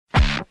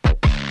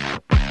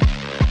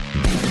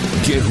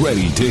Get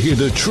ready to hear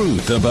the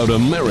truth about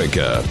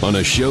America on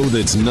a show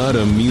that's not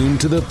immune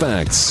to the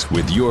facts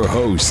with your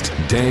host,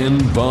 Dan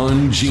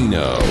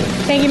Bongino.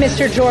 Thank you,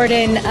 Mr.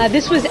 Jordan.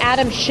 This was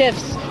Adam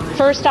Schiff's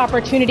first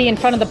opportunity in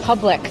front of the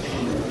public.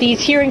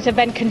 These hearings have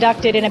been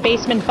conducted in a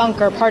basement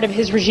bunker, part of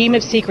his regime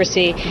of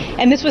secrecy,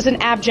 and this was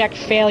an abject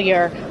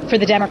failure for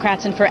the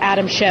Democrats and for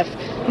Adam Schiff.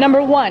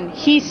 Number one,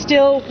 he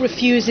still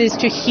refuses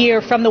to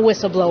hear from the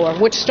whistleblower,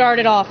 which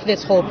started off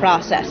this whole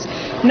process.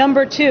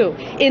 Number two,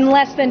 in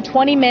less than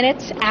 20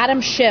 minutes,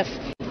 Adam Schiff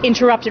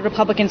interrupted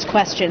Republicans'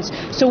 questions.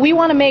 So we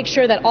want to make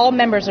sure that all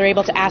members are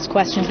able to ask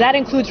questions. That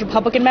includes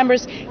Republican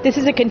members. This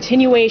is a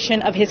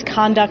continuation of his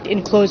conduct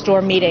in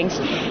closed-door meetings.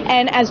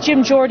 And as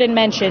Jim Jordan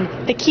mentioned,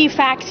 the key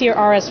facts here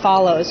are as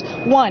follows.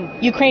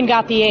 One, Ukraine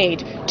got the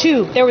aid.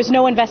 Two, there was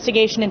no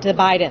investigation into the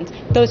Bidens.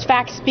 Those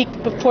facts speak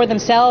for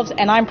themselves,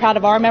 and I'm proud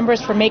of our members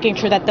for making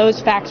sure that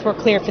those facts were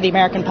clear for the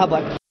American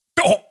public.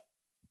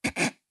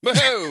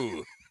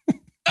 Oh!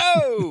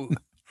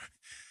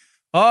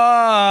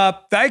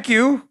 Thank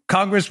you,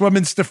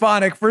 Congresswoman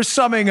Stefanik, for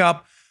summing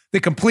up the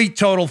complete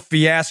total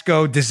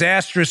fiasco,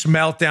 disastrous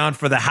meltdown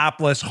for the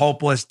hapless,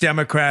 hopeless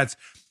Democrats,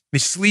 the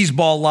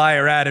sleazeball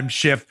liar Adam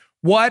Schiff.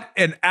 What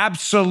an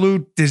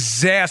absolute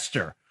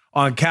disaster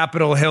on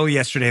Capitol Hill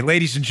yesterday.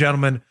 Ladies and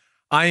gentlemen,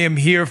 I am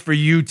here for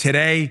you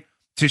today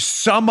to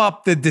sum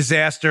up the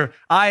disaster.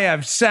 I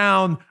have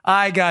sound,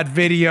 I got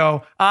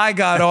video, I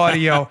got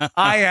audio,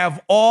 I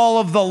have all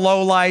of the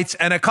lowlights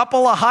and a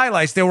couple of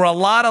highlights. There were a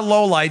lot of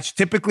lowlights,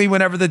 typically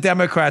whenever the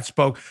Democrats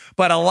spoke,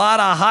 but a lot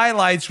of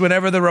highlights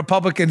whenever the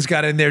Republicans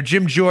got in there.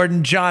 Jim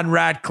Jordan, John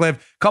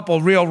Ratcliffe, couple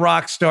real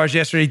rock stars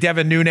yesterday,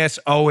 Devin Nunes,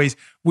 always.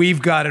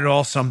 We've got it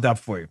all summed up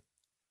for you.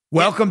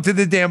 Welcome to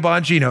the Dan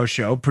Bongino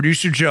Show.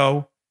 Producer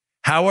Joe,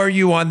 how are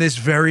you on this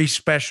very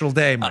special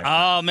day, Mike?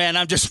 Oh, man,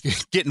 I'm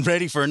just getting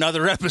ready for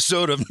another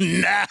episode of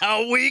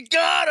Now We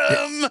Got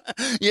Him.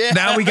 Yeah.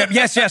 Now we got,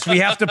 yes, we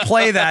have to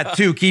play that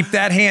too. Keep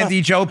that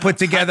handy. Joe put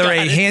together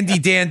a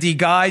handy-dandy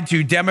guide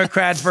to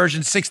Democrats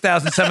version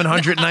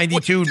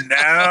 6,792.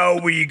 Now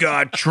we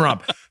got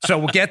Trump. So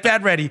we'll get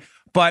that ready.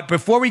 But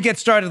before we get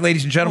started,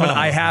 ladies and gentlemen,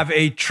 I have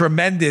a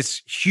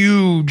tremendous,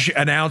 huge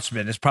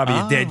announcement. It's probably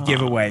a dead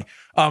giveaway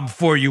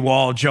for you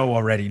all. Joe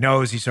already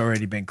knows. He's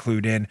already been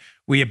clued in.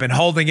 We have been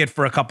holding it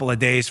for a couple of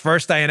days.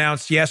 First, I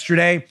announced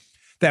yesterday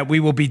that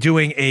we will be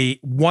doing a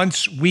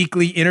once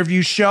weekly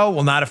interview show.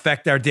 Will not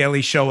affect our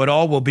daily show at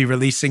all. We'll be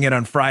releasing it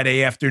on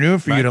Friday afternoon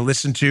for you to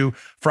listen to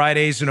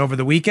Fridays and over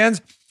the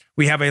weekends.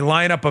 We have a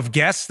lineup of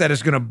guests that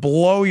is going to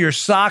blow your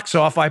socks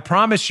off, I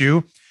promise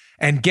you.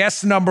 And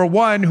guest number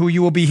one, who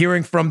you will be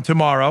hearing from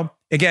tomorrow,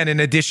 again, in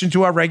addition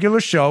to our regular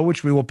show,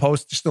 which we will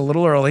post just a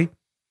little early,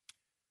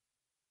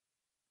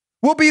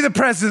 will be the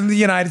President of the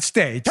United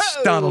States,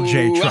 Donald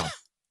J. Trump.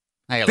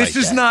 This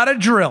is not a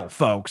drill,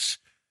 folks.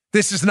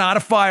 This is not a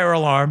fire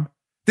alarm.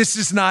 This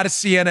is not a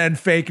CNN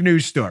fake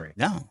news story.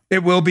 No.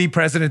 It will be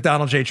President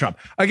Donald J. Trump.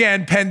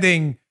 Again,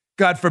 pending,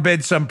 God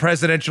forbid, some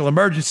presidential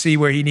emergency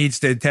where he needs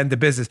to attend to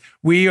business.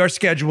 We are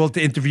scheduled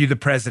to interview the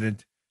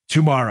president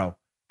tomorrow.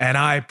 And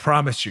I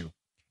promise you,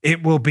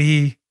 it will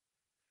be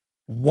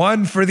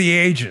one for the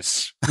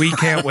ages. We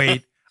can't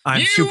wait.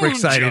 I'm super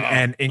excited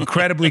and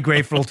incredibly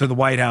grateful to the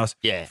White House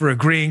for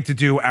agreeing to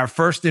do our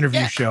first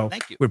interview show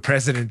with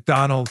President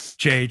Donald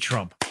J.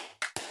 Trump.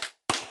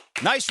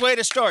 Nice way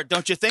to start,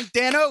 don't you think,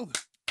 Dano?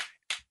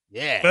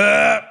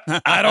 Yeah.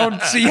 I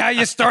don't see how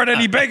you start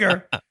any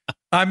bigger.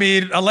 I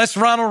mean, unless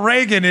Ronald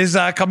Reagan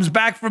comes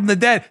back from the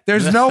dead,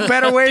 there's no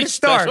better way to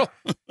start.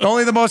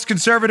 Only the most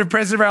conservative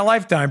president of our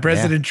lifetime,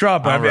 President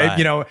Trump. I mean,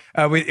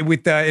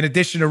 with in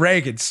addition to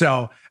Reagan.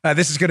 So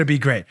this is going to be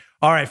great.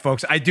 All right,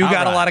 folks. I do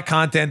got a lot of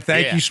content.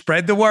 Thank you.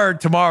 Spread the word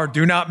tomorrow.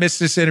 Do not miss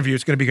this interview.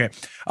 It's going to be great.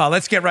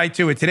 Let's get right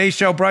to it. Today's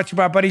show brought to you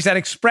by our buddies at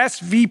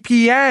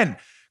ExpressVPN.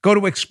 Go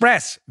to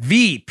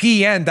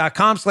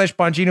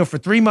expressvpn.com/Bongino for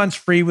 3 months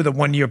free with a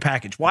 1-year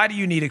package. Why do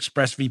you need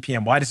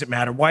ExpressVPN? Why does it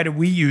matter? Why do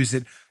we use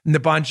it in the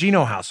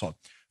Bongino household?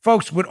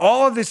 Folks, with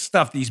all of this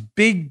stuff, these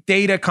big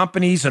data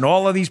companies and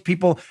all of these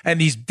people and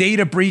these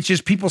data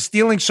breaches, people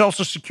stealing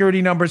social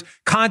security numbers,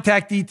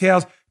 contact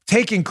details,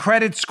 taking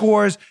credit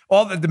scores,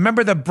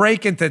 remember the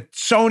break into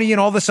Sony and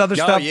all this other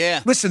stuff?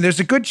 Yeah. Listen, there's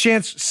a good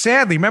chance,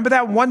 sadly, remember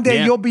that one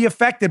day you'll be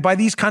affected by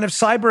these kind of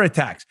cyber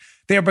attacks.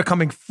 They are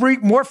becoming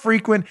more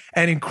frequent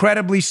and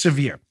incredibly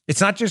severe.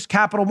 It's not just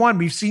Capital One.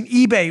 We've seen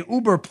eBay,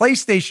 Uber,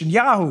 PlayStation,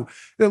 Yahoo,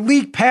 the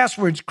leaked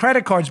passwords,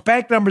 credit cards,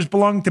 bank numbers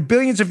belonging to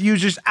billions of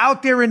users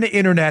out there in the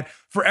internet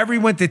for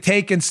everyone to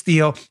take and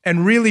steal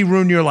and really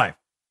ruin your life.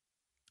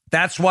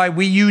 That's why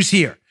we use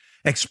here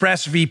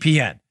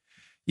ExpressVPN.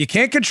 You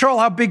can't control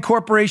how big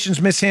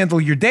corporations mishandle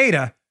your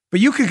data, but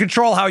you can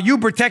control how you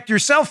protect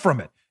yourself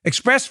from it.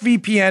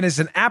 ExpressVPN is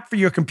an app for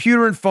your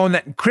computer and phone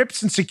that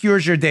encrypts and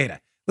secures your data.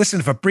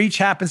 Listen, if a breach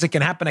happens, it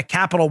can happen at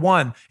Capital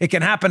One. It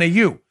can happen to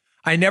you.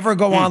 I never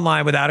go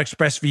online without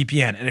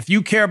ExpressVPN. And if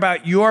you care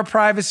about your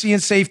privacy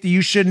and safety,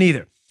 you shouldn't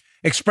either.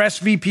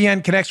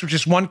 ExpressVPN connects with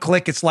just one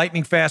click. It's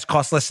lightning fast,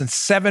 costs less than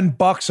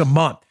 $7 a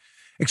month.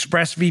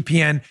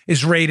 ExpressVPN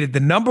is rated the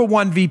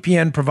 #1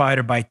 VPN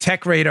provider by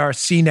TechRadar,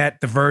 CNET,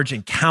 The Verge,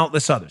 and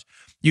countless others.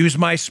 Use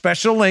my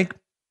special link,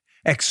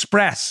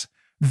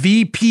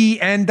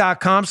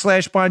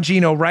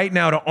 expressvpn.com/Bongino right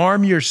now to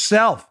arm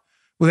yourself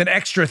with an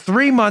extra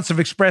 3 months of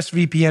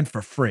ExpressVPN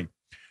for free.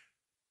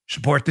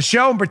 Support the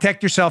show and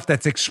protect yourself.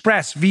 That's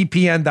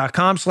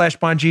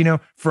expressvpn.com/Bongino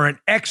for an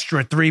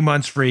extra 3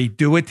 months free.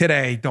 Do it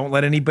today. Don't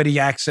let anybody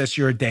access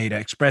your data.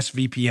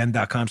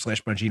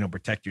 expressvpn.com/Bongino.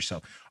 Protect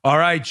yourself. All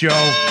right,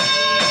 Joe.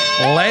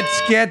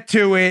 Let's get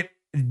to it.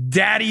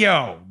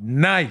 Daddy-o.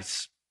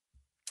 Nice.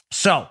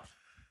 So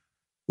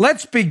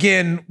let's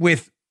begin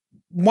with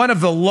one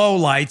of the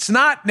lowlights,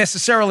 not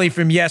necessarily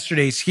from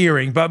yesterday's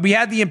hearing, but we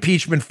had the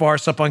impeachment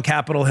farce up on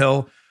Capitol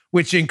Hill,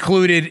 which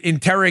included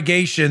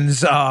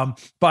interrogations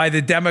by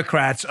the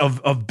Democrats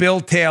of Bill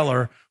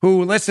Taylor,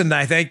 who, listen,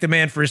 I thank the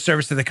man for his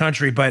service to the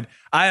country, but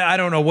I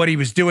don't know what he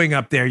was doing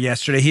up there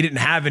yesterday. He didn't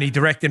have any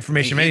direct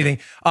information of anything.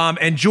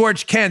 And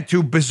George Kent,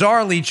 who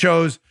bizarrely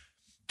chose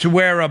to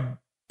wear a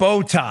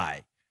bow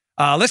tie.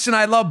 Listen,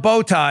 I love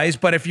bow ties,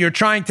 but if you're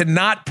trying to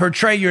not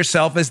portray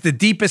yourself as the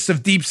deepest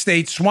of deep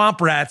state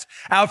swamp rats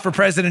out for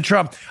President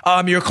Trump,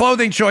 your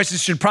clothing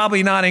choices should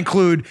probably not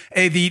include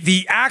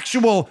the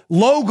actual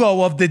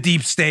logo of the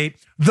deep state,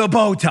 the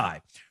bow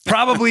tie.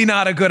 Probably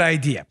not a good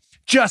idea.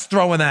 Just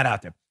throwing that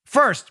out there.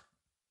 First,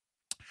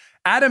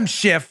 Adam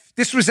Schiff.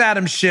 This was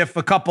Adam Schiff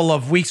a couple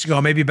of weeks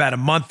ago, maybe about a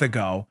month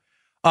ago.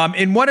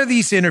 In one of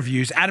these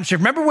interviews, Adam Schiff,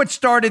 remember what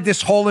started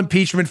this whole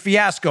impeachment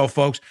fiasco,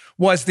 folks,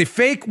 was the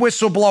fake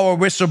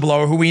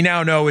whistleblower, who we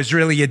now know is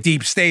really a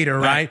deep stater,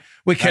 right?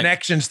 With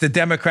connections to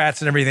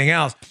Democrats and everything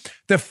else.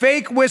 The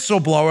fake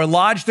whistleblower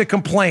lodged a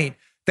complaint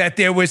that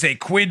there was a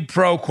quid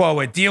pro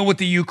quo, a deal with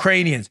the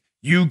Ukrainians.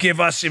 You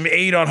give us some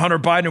aid on Hunter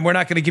Biden, and we're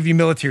not going to give you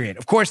military aid.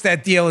 Of course,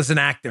 that deal is an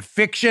act of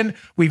fiction.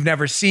 We've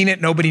never seen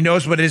it. Nobody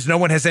knows what it is. No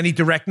one has any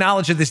direct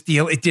knowledge of this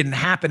deal. It didn't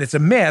happen. It's a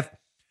myth.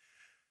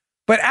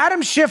 But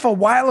Adam Schiff a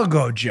while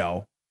ago,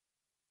 Joe,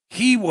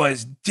 he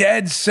was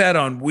dead set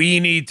on we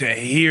need to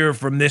hear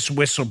from this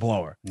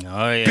whistleblower.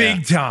 Oh, yeah.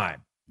 Big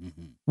time.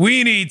 Mm-hmm.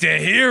 We need to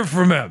hear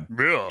from him.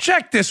 Real.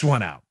 Check this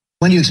one out.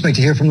 When do you expect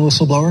to hear from the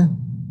whistleblower?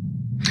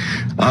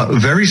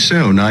 Very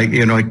soon.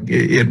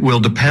 It will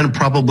depend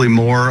probably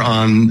more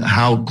on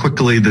how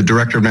quickly the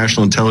Director of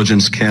National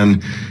Intelligence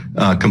can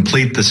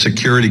complete the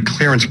security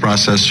clearance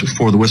process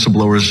for the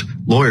whistleblower's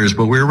lawyers.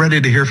 But we're ready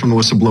to hear from the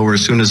whistleblower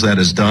as soon as that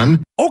is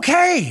done.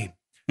 Okay.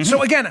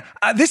 So again,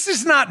 this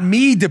is not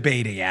me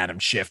debating Adam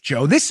Schiff,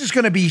 Joe. This is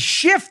going to be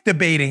Schiff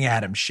debating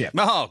Adam Schiff.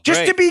 Oh,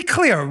 just great. to be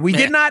clear, we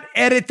did not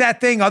edit that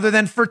thing other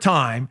than for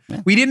time.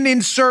 We didn't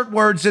insert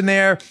words in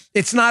there.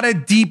 It's not a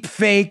deep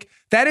fake.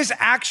 That is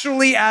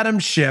actually Adam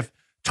Schiff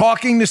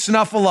talking to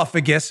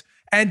Snuffleupagus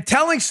and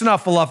telling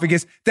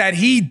Snuffleupagus that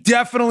he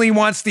definitely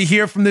wants to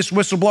hear from this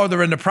whistleblower.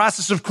 They're in the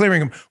process of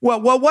clearing him.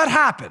 Well, what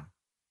happened?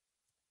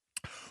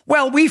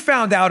 Well, we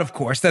found out, of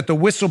course, that the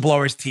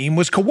whistleblower's team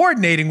was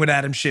coordinating with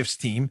Adam Schiff's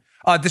team,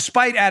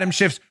 despite Adam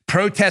Schiff's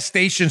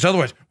protestations.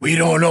 Otherwise, we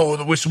don't know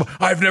the whistleblower.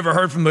 I've never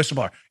heard from the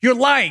whistleblower. You're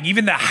lying.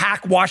 Even the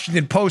hack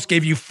Washington Post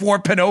gave you 4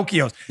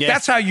 Pinocchios. Yes.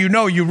 That's how you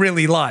know you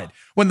really lied.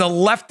 When the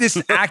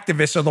leftist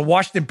activists of the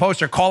Washington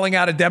Post are calling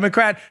out a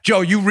Democrat,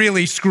 Joe, you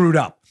really screwed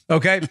up,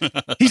 okay?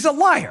 He's a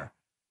liar.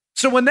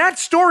 So when that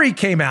story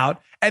came out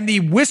and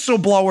the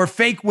whistleblower,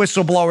 fake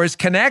whistleblower's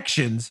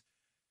connections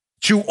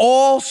to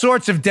all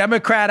sorts of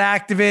Democrat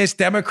activists,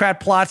 Democrat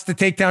plots to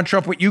take down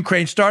Trump with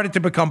Ukraine started to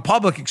become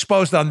public,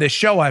 exposed on this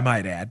show, I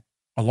might add,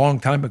 a long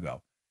time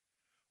ago.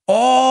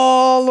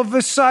 All of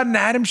a sudden,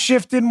 Adam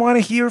Schiff didn't want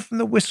to hear from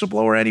the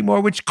whistleblower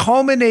anymore, which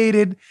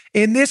culminated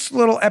in this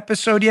little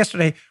episode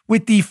yesterday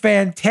with the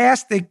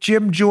fantastic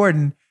Jim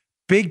Jordan,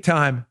 big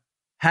time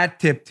hat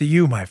tip to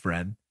you, my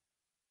friend,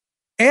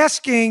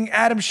 asking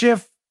Adam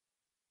Schiff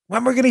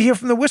when we're going to hear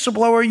from the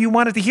whistleblower you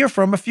wanted to hear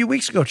from a few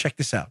weeks ago. Check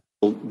this out.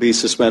 Will be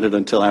suspended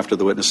until after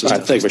the witnesses.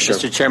 Thank you,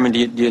 Mr. Chairman, do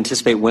you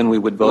anticipate when we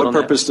would vote on that?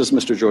 What purpose does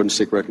Mr. Jordan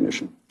seek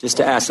recognition? Just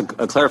to ask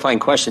a clarifying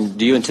question,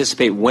 do you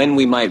anticipate when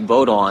we might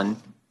vote on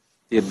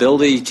the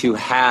ability to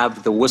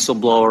have the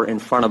whistleblower in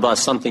front of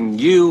us, something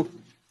you,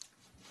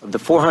 of the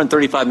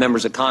 435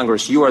 members of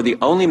Congress, you are the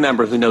only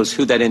member who knows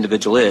who that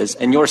individual is,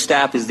 and your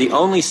staff is the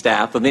only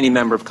staff of any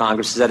member of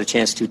Congress who's had a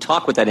chance to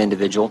talk with that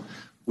individual.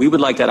 We would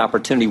like that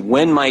opportunity.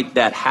 When might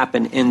that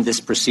happen in this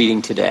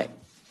proceeding today?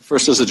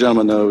 First, as the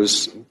gentleman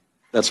knows,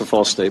 that's a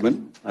false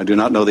statement. I do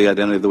not know the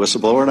identity of the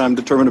whistleblower, and I'm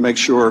determined to make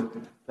sure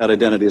that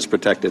identity is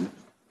protected.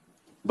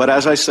 But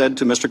as I said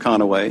to Mr.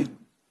 Conaway,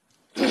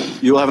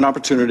 you will have an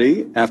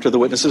opportunity after the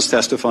witnesses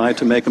testify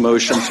to make a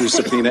motion to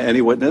subpoena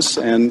any witness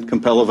and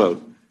compel a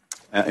vote.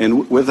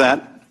 And with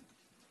that,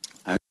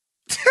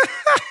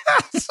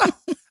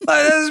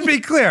 let's be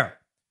clear.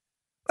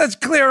 Let's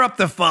clear up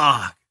the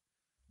fog.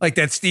 Like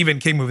that Stephen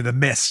King movie, The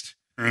Mist.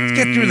 Let's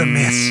get through the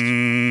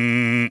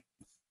mist.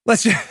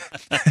 Let's just...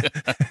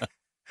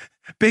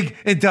 Big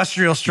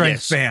industrial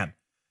strength fan.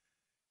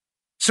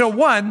 So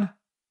one,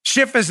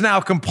 Schiff has now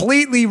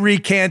completely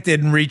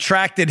recanted and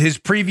retracted his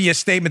previous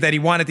statement that he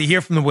wanted to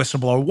hear from the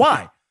whistleblower.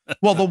 Why?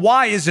 Well, the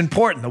why is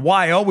important. The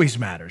why always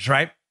matters,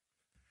 right?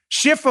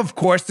 Schiff, of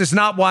course, does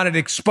not want it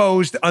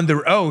exposed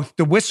under oath,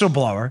 the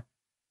whistleblower,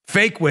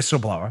 fake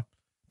whistleblower,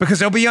 because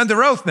he'll be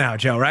under oath now,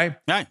 Joe, right?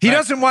 He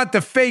doesn't want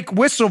the fake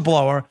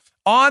whistleblower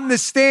on the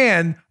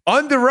stand,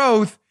 under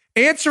oath,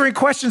 answering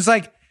questions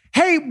like,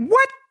 hey,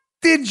 what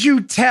did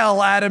you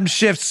tell Adam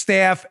Schiff's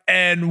staff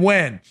and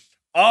when?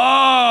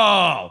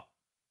 Oh,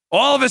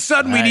 all of a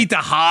sudden we need to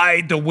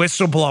hide the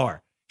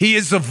whistleblower. He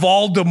is the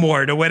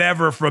Voldemort or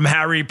whatever from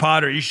Harry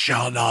Potter. He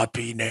shall not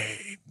be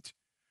named.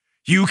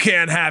 You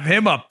can't have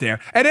him up there.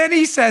 And then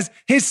he says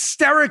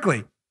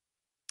hysterically,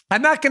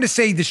 I'm not going to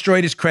say he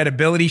destroyed his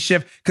credibility,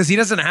 Schiff, because he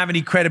doesn't have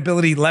any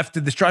credibility left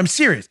to destroy. I'm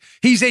serious.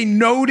 He's a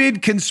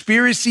noted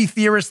conspiracy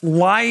theorist,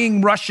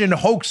 lying Russian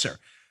hoaxer.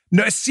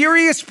 No,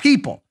 serious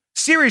people.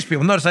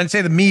 Notice I didn't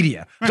say the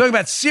media. I'm talking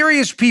about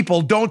serious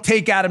people don't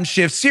take Adam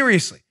Schiff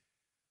seriously.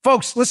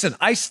 Folks, listen,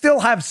 I still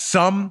have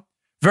some,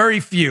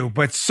 very few,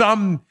 but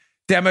some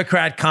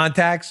Democrat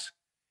contacts.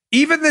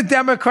 Even the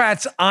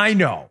Democrats I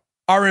know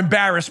are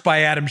embarrassed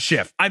by Adam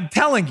Schiff. I'm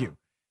telling you.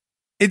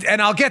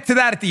 And I'll get to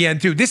that at the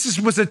end, too. This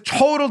was a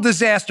total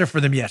disaster for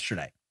them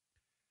yesterday.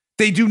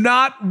 They do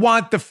not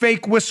want the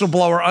fake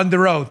whistleblower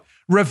under oath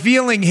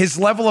revealing his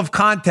level of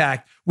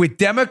contact with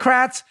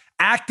Democrats,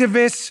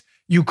 activists,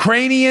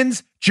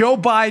 Ukrainians, Joe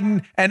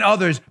Biden, and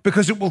others,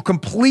 because it will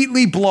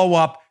completely blow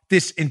up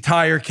this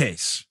entire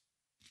case.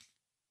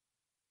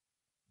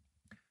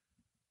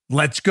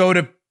 Let's go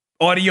to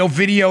audio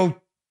video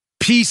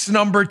piece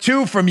number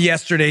 2 from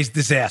yesterday's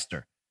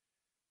disaster.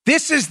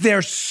 This is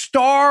their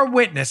star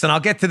witness, and I'll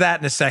get to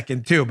that in a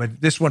second too, but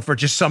this one for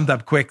just summed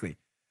up quickly.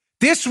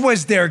 This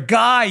was their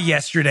guy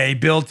yesterday,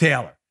 Bill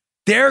Taylor.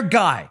 Their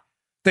guy,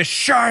 the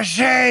charge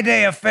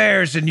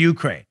d'affaires in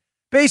Ukraine.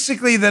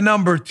 Basically the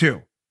number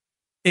 2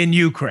 in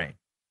Ukraine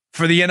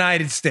for the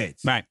United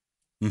States. Right.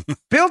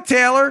 Bill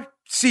Taylor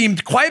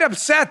seemed quite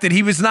upset that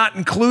he was not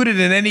included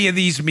in any of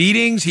these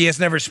meetings. He has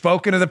never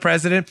spoken to the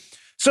president.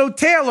 So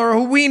Taylor,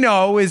 who we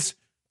know is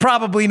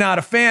probably not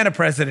a fan of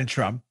President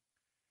Trump,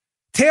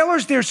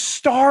 Taylor's their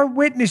star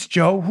witness,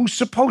 Joe, who's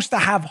supposed to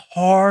have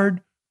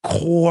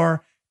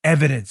hardcore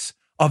evidence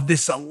of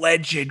this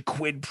alleged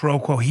quid pro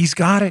quo. He's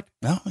got it.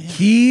 Oh, yeah.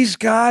 He's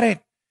got it.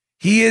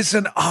 He is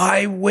an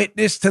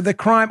eyewitness to the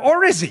crime.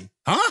 Or is he?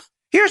 Huh?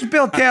 Here's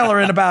Bill Taylor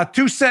in about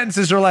 2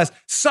 sentences or less,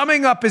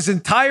 summing up his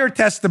entire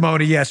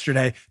testimony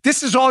yesterday.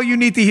 This is all you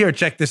need to hear.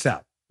 Check this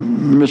out.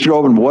 Mr.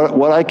 Goldman,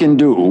 what I can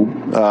do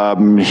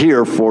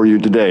here for you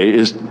today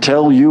is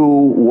tell you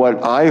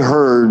what I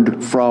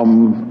heard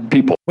from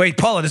people. Wait,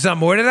 Paula, there's not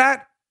more to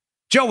that?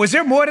 Joe, was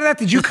there more to that?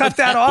 Did you cut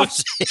that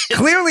off?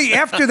 Clearly,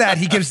 after that,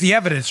 he gives the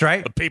evidence,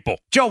 right? The people.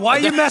 Joe, why are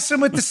you messing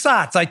with the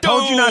SOTs? I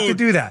told you not to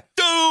do that.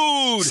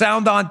 Dude!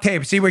 Sound on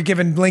tape. See, we're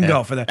giving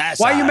lingo for that.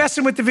 Why are you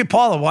messing with the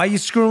Paula? Why are you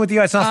screwing with the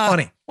It's not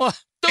funny.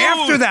 What? Dude.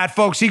 After that,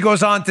 folks, he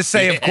goes on to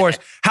say, of course,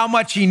 how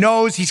much he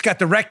knows. He's got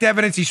direct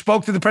evidence. He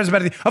spoke to the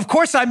president about it. Of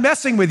course, I'm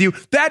messing with you.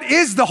 That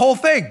is the whole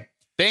thing.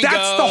 Bingo.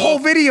 That's the whole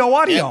video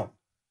audio. Yep.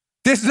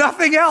 There's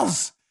nothing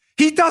else.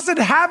 He doesn't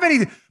have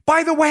anything.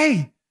 By the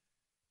way,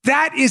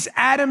 that is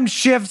Adam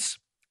Schiff's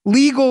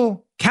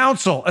legal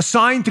counsel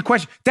assigned to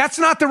question. That's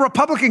not the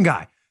Republican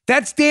guy.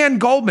 That's Dan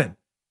Goldman.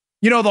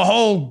 You know, the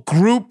whole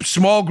group,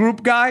 small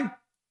group guy.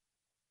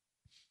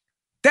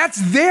 That's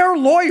their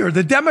lawyer,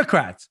 the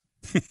Democrats,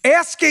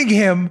 asking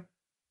him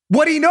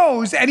what he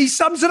knows. And he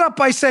sums it up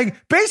by saying,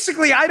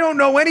 basically, I don't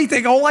know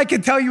anything. All I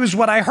can tell you is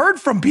what I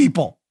heard from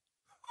people.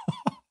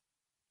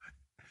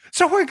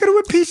 So we're going to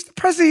impeach the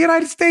president of the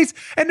United States,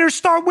 and their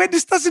star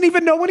witness doesn't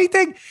even know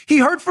anything. He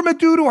heard from a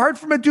dude who heard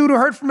from a dude who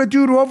heard from a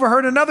dude who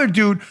overheard another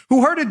dude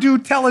who heard a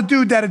dude tell a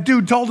dude that a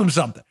dude told him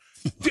something.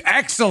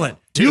 Excellent.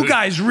 Dude. You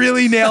guys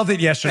really nailed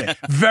it yesterday.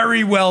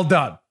 Very well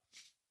done.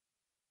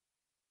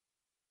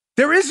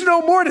 There is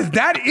no more to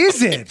that.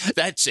 Is it?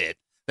 That's it.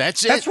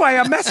 That's it. That's why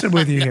I'm messing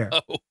with you here.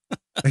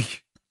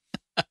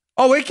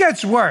 Oh, it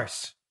gets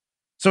worse.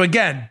 So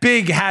again,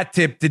 big hat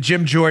tip to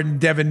Jim Jordan,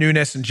 Devin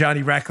Nunes, and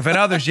Johnny Ratcliffe and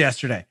others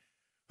yesterday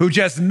who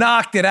just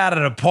knocked it out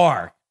of the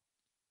park.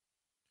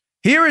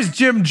 Here is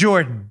Jim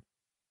Jordan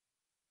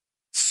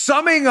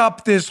summing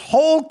up this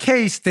whole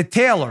case to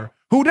Taylor,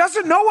 who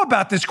doesn't know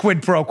about this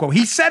quid pro quo.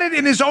 He said it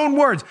in his own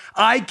words.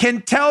 I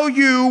can tell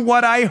you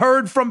what I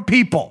heard from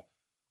people.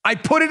 I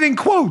put it in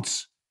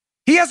quotes.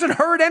 He hasn't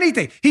heard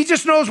anything. He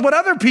just knows what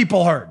other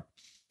people heard.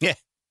 Yeah.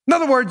 In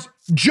other words,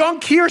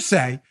 junk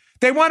hearsay.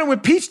 They want to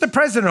impeach the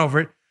president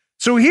over it.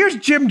 So here's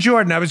Jim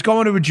Jordan. I was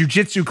going to a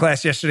jiu-jitsu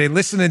class yesterday,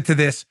 listening to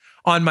this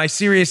on my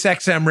Sirius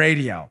XM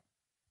radio.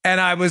 And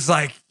I was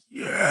like,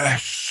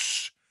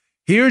 yes.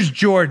 Here's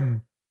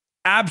Jordan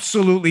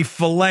absolutely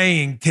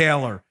filleting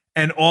Taylor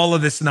and all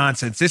of this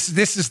nonsense. This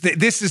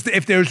is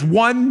if there's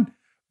one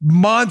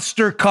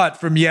monster cut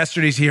from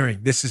yesterday's hearing,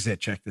 this is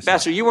it. Check this out.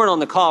 Ambassador, you weren't on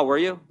the call, were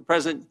you?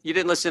 You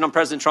didn't listen on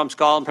President Trump's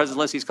call and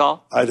President Zelensky's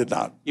call? I did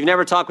not. You've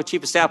never talked with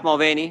Chief of Staff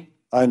Mulvaney?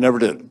 I never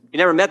did. You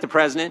never met the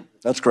president?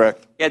 That's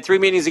correct. You had 3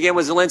 meetings again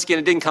with Zelensky and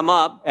it didn't come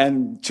up.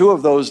 And 2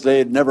 of those they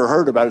had never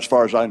heard about as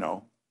far as I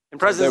know. And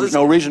President There was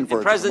no reason for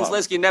it to President come up.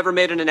 Zelensky never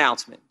made an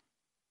announcement.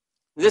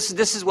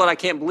 This is what I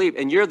can't believe.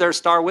 And you're their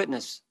star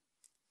witness.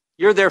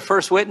 You're their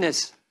first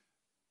witness.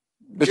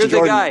 Mr. You're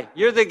Jordan, the guy.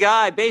 You're the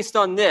guy based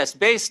on this.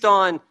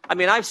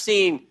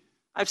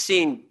 I've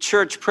seen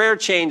church prayer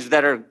chains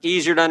that are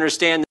easier to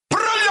understand.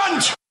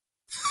 Brilliant!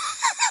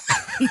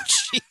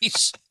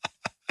 Jeez.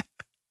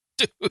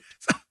 Dude.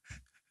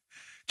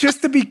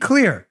 Just to be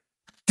clear,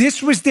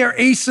 this was their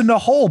ace in the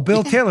hole,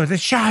 Bill Taylor, the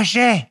charge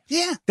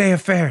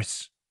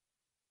d'affaires.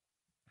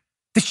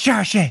 The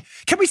charge.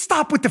 Can we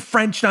stop with the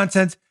French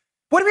nonsense?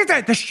 What do we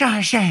mean, the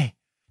charge?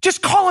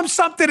 Just call him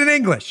something in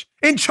English.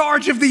 In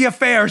charge of the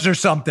affairs or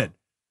something.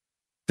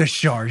 The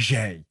charge.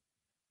 And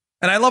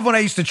I love when I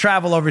used to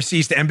travel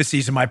overseas to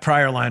embassies in my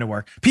prior line of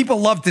work. People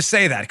love to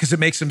say that because it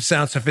makes them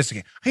sound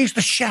sophisticated. He's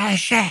the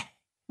charge.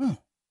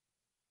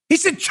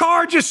 He's in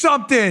charge of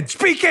something.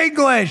 Speak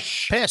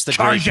English. Pass the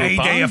charge Grey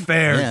Poupon.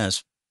 d'affaires.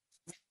 Yes.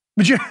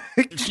 But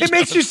it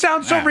makes you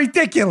sound so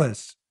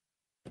ridiculous.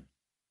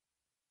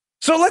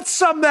 So let's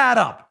sum that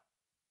up.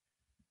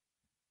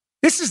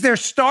 This is their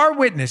star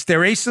witness,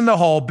 their ace in the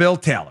hole, Bill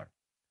Taylor.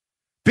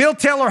 Bill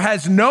Taylor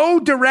has no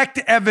direct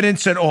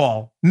evidence at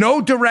all, no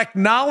direct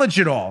knowledge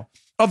at all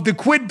of the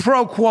quid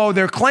pro quo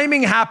they're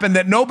claiming happened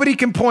that nobody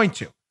can point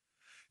to.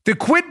 The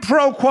quid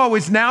pro quo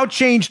is now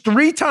changed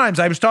 3 times.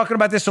 I was talking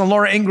about this on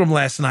Laura Ingraham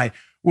last night,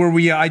 where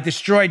I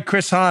destroyed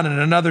Chris Hahn in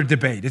another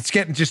debate. It's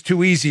getting just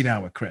too easy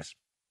now with Chris.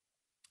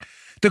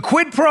 The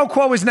quid pro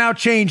quo is now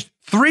changed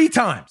 3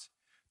 times.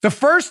 The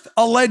first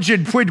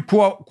alleged quid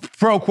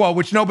pro quo,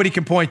 which nobody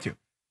can point to,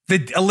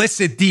 the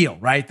illicit deal,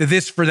 right? The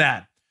this for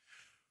that,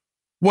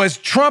 was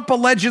Trump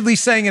allegedly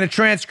saying in a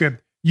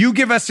transcript, you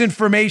give us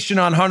information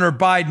on Hunter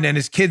Biden and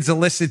his kids'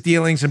 illicit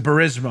dealings in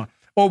Burisma,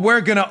 or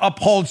we're going to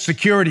uphold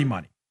security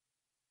money.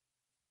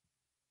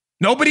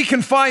 Nobody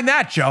can find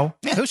that, Joe.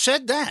 Yeah, who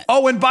said that?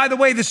 Oh, and by the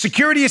way, the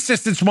security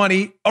assistance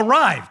money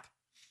arrived.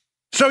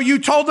 So you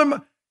told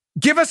them,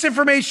 give us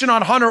information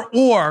on Hunter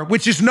or,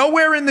 which is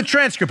nowhere in the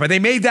transcript, but they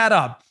made that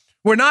up.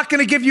 We're not going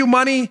to give you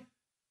money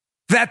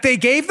that they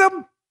gave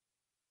them?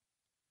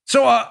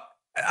 So,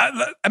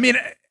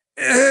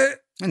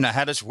 And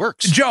how this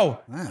works. Joe,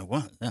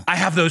 I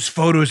have those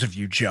photos of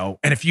you, Joe.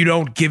 And if you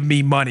don't give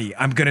me money,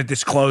 I'm going to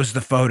disclose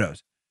the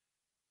photos.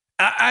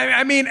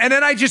 I mean, and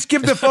then I just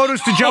give the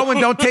photos to Joe and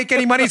don't take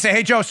any money and say,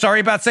 hey, Joe, sorry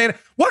about saying it.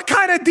 What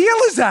kind of deal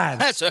is that?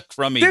 That's a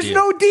crummy There's deal.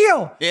 no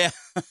deal. Yeah.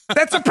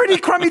 That's a pretty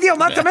crummy deal.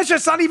 Not to mention,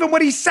 it's not even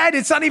what he said.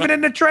 It's not even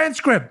in the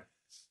transcript.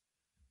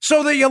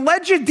 So the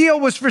alleged deal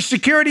was for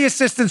security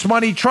assistance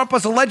money Trump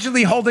was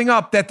allegedly holding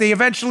up that they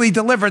eventually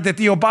delivered that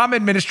the Obama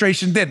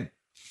administration didn't.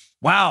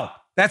 Wow.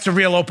 That's a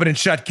real open and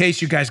shut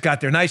case you guys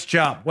got there. Nice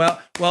job.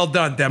 Well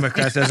done,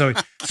 Democrats, as always.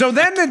 So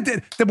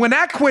then when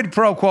that quid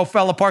pro quo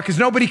fell apart because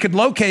nobody could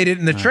locate it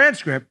in the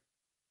transcript,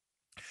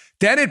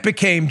 then it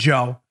became,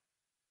 Joe,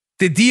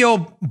 the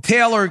deal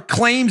Taylor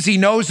claims he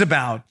knows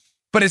about,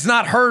 but has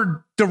not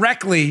heard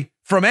directly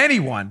from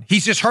anyone.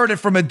 He's just heard it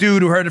from a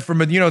dude who heard it from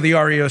the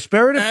REO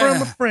spirit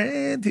from a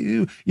friend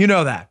who,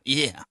 that.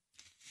 Yeah.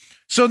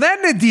 So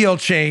then the deal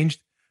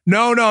changed.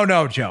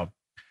 No, Joe.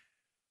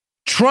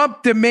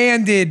 Trump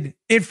demanded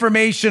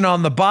information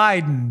on the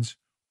Bidens,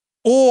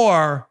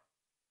 or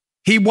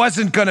he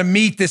wasn't going to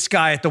meet this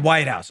guy at the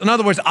White House. In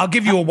other words, I'll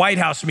give you a White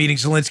House meeting,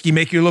 Zelensky,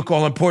 make you look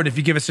all important if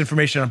you give us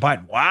information on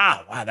Biden.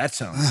 Wow, that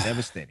sounds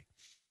devastating.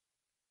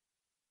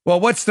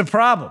 Well, what's the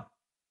problem?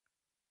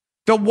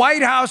 The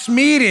White House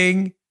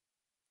meeting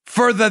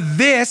for the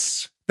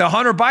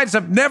Hunter Biden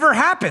stuff never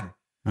happened.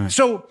 Right.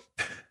 So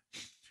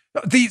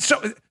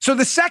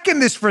the second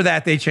this for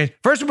that they changed.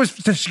 First it was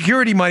the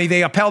security money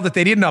they upheld that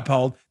they didn't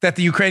uphold that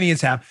the Ukrainians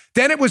have.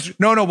 Then it was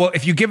well,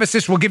 if you give us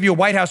this, we'll give you a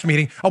White House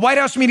meeting. A White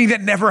House meeting that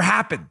never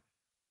happened.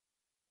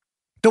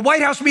 The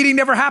White House meeting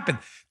never happened.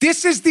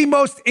 This is the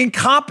most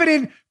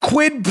incompetent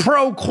quid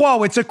pro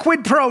quo. It's a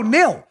quid pro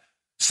nil,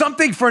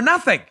 something for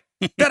nothing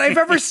that I've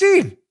ever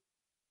seen.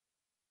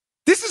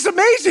 This is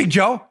amazing,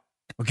 Joe.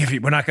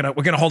 We're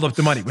gonna hold up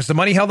the money. Was the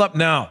money held up?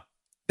 No.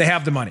 They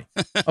have the money.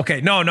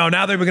 Okay, no,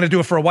 now they were going to do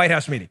it for a White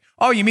House meeting.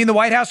 Oh, you mean the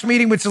White House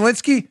meeting with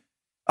Zelensky?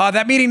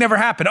 That meeting never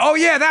happened. Oh,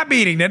 yeah, that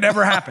meeting that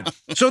never happened.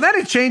 So then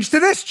it changed to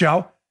this,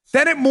 Joe.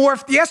 Then it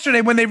morphed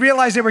yesterday when they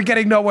realized they were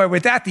getting nowhere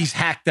with that. These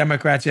hack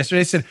Democrats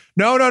yesterday said,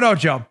 no,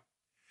 Joe.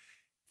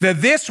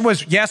 This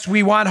was, yes,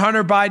 we want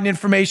Hunter Biden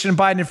information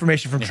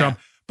from Trump,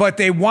 but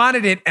they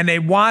wanted it and they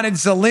wanted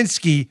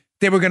Zelensky.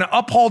 They were going to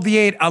uphold the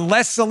aid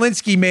unless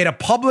Zelensky made a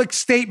public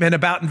statement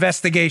about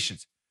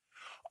investigations.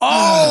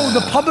 Oh,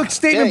 the public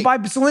statement by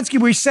Zelensky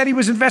where he said he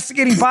was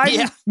investigating Biden?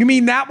 Yeah. You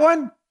mean that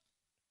one?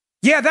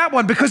 Yeah, that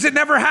one, because it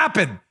never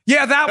happened.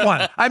 Yeah, that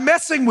one. I'm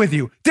messing with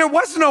you. There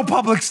was no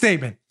public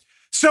statement.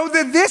 So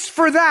the this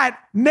for that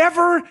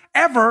never,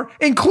 ever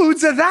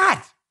includes a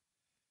that.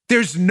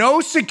 There's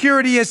no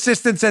security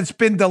assistance that's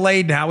been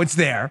delayed now. It's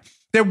there.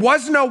 There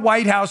was no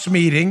White House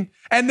meeting,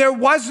 and there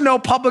was no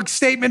public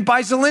statement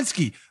by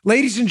Zelensky.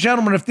 Ladies and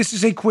gentlemen, if this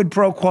is a quid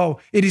pro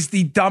quo, it is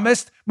the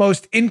dumbest,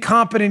 most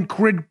incompetent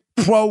quid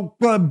pro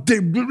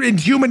in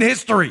human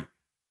history.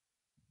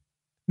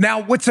 Now,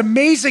 what's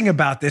amazing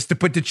about this, to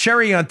put the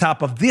cherry on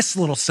top of this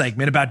little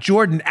segment about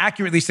Jordan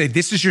accurately say,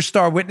 this is your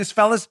star witness,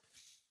 fellas.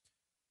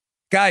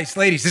 Guys,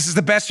 ladies, this is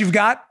the best you've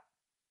got.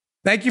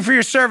 Thank you for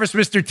your service,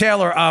 Mr.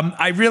 Taylor.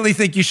 I really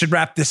think you should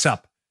wrap this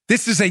up.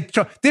 This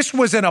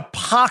was an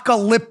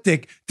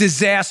apocalyptic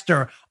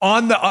disaster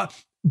on the,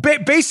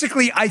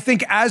 basically, I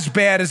think as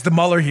bad as the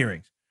Mueller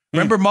hearings.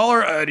 Remember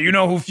Mueller? Do you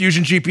know who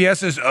Fusion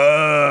GPS is?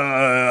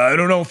 I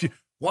don't know if you,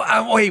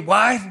 wait,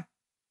 what?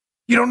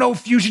 You don't know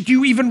Fusion? Do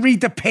you even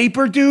read the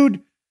paper,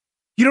 dude?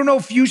 You don't know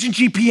what Fusion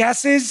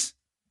GPS is?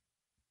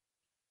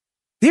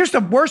 Here's the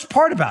worst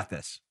part about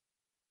this.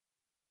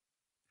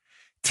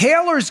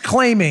 Taylor's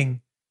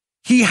claiming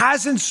he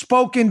hasn't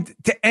spoken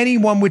to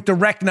anyone with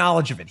direct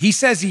knowledge of it. He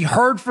says he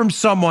heard from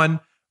someone,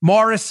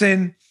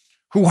 Morrison,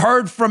 who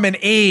heard from an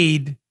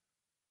aide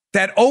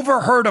that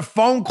overheard a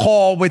phone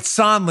call with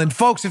Sondland.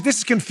 Folks, if this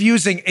is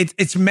confusing,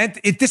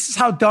 this is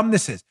how dumb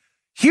this is.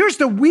 Here's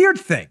the weird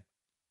thing.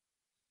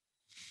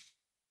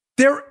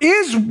 There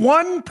is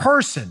one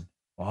person,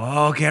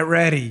 get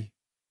ready,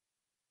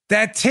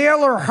 that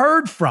Taylor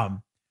heard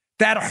from,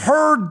 that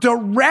heard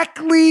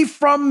directly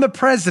from the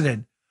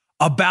president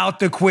about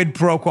the quid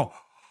pro quo.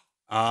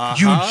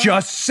 You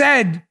just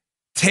said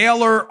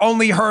Taylor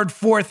only heard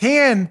fourth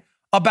hand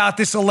about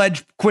this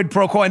alleged quid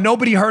pro quo, and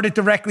nobody heard it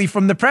directly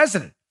from the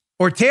president,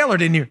 or Taylor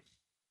didn't hear.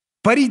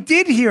 But he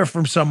did hear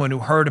from someone who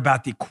heard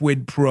about the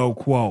quid pro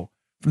quo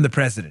from the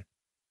president.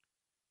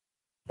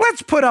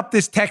 Let's put up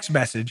this text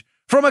message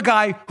from a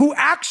guy who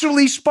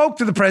actually spoke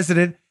to the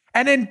president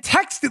and then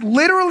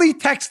literally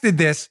texted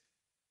this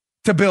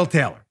to Bill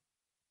Taylor.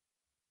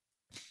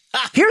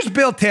 Here's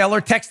Bill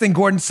Taylor texting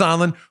Gordon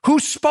Sondland, who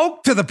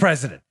spoke to the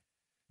president.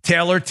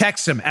 Taylor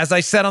texts him, as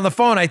I said on the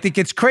phone, I think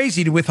it's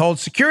crazy to withhold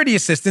security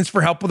assistance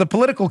for help with a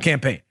political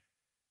campaign.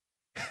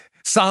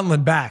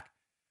 Sondland back.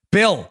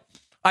 Bill,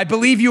 I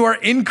believe you are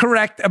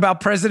incorrect about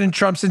President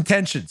Trump's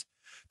intentions.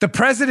 The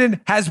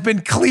president has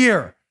been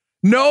clear.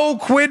 No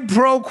quid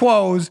pro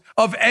quos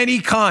of any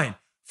kind.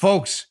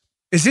 Folks,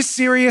 is this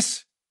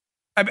serious?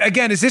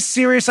 Again, is this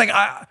serious?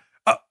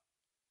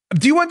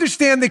 Do you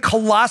understand the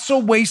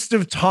colossal waste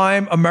of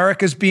time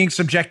America's being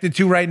subjected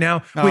to right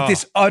now with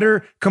this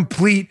utter,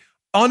 complete,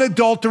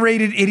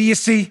 unadulterated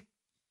idiocy?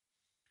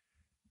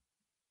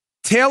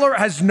 Taylor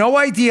has no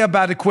idea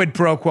about a quid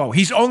pro quo.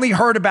 He's only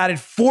heard about it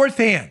fourth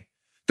hand.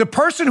 The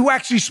person who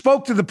actually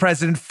spoke to the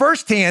president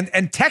firsthand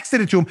and texted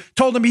it to him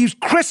told him he was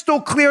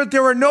crystal clear that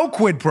there are no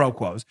quid pro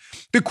quos.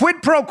 The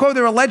quid pro quo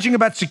they're alleging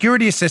about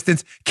security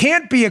assistance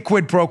can't be a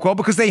quid pro quo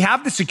because they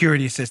have the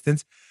security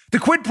assistance. The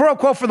quid pro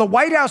quo for the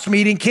White House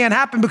meeting can't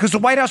happen because the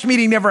White House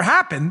meeting never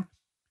happened.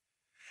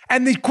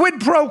 And the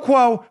quid pro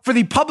quo for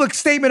the public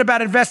statement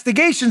about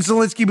investigations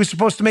Zelensky was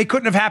supposed to make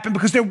couldn't have happened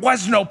because there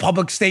was no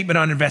public statement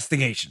on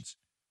investigations.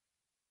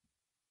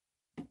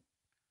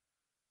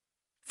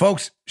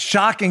 Folks,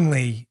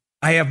 shockingly,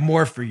 I have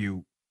more for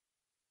you.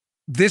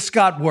 This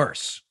got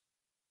worse.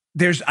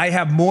 I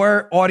have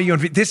more audio.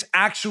 This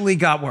actually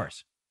got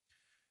worse.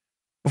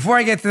 Before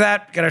I get to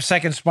that, got our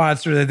second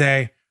sponsor of the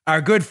day,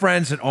 our good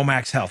friends at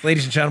Omax Health.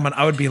 Ladies and gentlemen,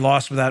 I would be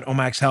lost without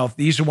Omax Health.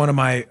 These are one of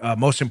my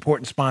most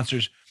important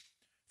sponsors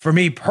for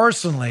me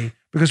personally,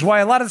 because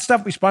why a lot of the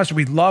stuff we sponsor,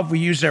 we love, we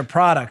use their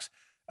products.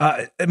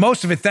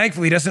 Most of it,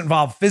 thankfully, doesn't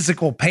involve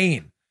physical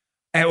pain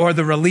or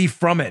the relief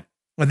from it.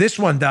 Well, this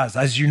one does.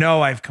 As you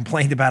know, I've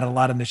complained about it a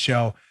lot on the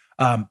show.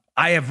 I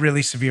have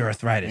really severe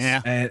arthritis.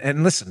 Yeah.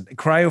 And listen,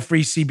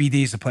 cryo-free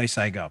CBD is the place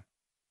I go.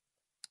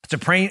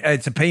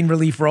 It's a pain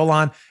relief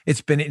roll-on.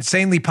 It's been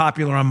insanely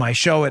popular on my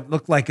show. It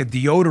looked like a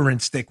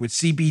deodorant stick with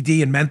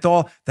CBD and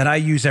menthol that I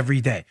use every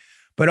day.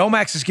 But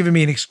Omax has given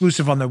me an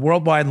exclusive on the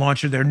worldwide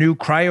launch of their new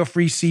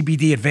cryo-free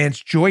CBD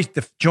Advanced Joint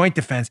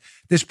Defense.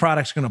 This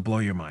product's going to blow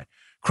your mind.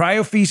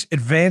 CryoFeast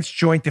Advanced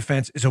Joint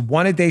Defense is a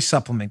one-a-day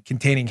supplement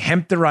containing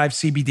hemp-derived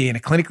CBD and a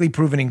clinically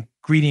proven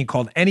ingredient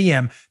called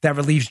NEM that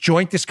relieves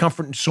joint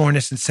discomfort and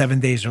soreness in 7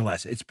 days or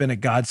less. It's been a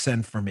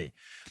godsend for me.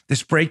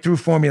 This breakthrough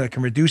formula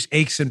can reduce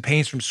aches and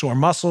pains from sore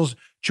muscles,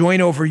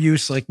 joint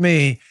overuse like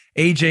me,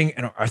 aging,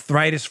 and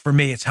arthritis. For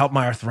me, it's helped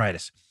my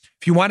arthritis.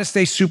 If you want to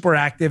stay super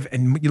active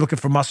and you're looking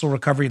for muscle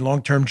recovery,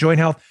 long-term joint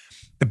health,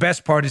 the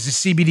best part is the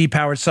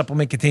CBD-powered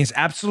supplement contains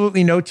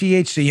absolutely no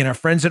THC, and our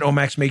friends at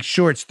Omax make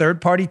sure it's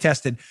third-party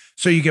tested,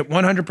 so you get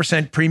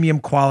 100% premium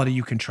quality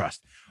you can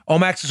trust.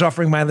 Omax is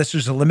offering my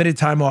listeners a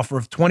limited-time offer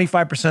of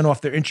 25%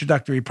 off their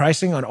introductory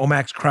pricing on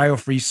Omax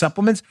cryo-free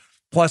supplements,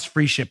 plus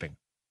free shipping.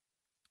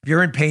 If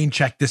you're in pain,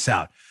 check this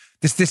out.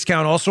 This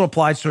discount also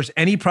applies towards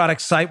any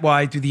product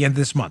site-wide through the end of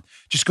this month.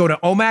 Just go to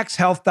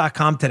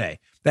omaxhealth.com today.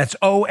 That's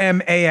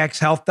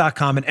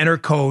OMAXhealth.com and enter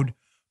code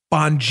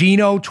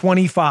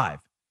Bongino25.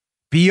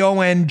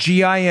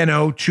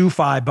 Bongino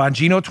 25,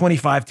 Bongino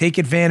 25. Take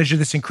advantage of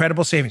this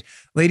incredible savings.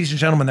 Ladies and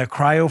gentlemen, the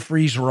Cryo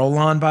Freeze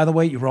roll-on, by the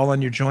way, you roll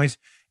on your joints,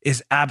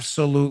 is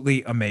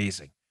absolutely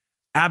amazing.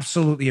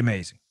 Absolutely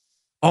amazing.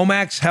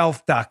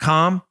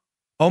 omaxhealth.com,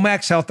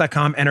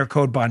 OmaxHealth.com, enter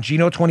code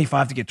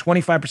Bongino25 to get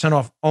 25%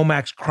 off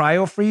Omax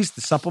Cryo Freeze,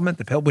 the supplement,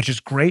 the pill, which is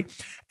great.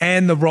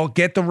 And the roll,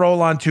 get the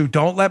roll on too.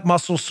 Don't let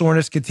muscle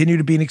soreness continue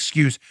to be an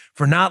excuse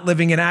for not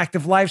living an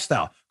active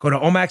lifestyle. Go to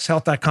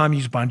OmaxHealth.com,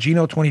 use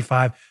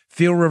Bongino25,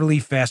 feel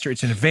relief faster.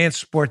 It's an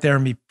advanced sport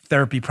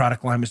therapy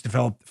product line was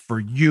developed for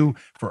you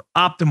for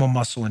optimal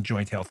muscle and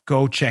joint health.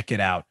 Go check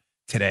it out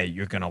today.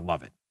 You're going to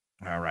love it.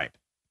 All right.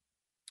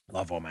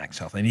 Love Omax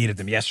Health. I needed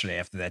them yesterday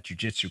after that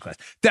jiu-jitsu class.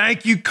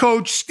 Thank you,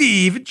 Coach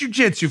Steve at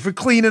Jiu-Jitsu, for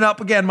cleaning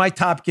up again my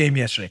top game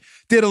yesterday.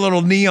 Did a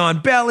little knee on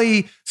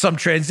belly, some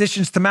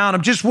transitions to mount.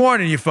 I'm just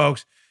warning you,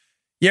 folks.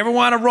 You ever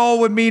want to roll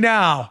with me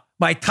now?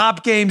 My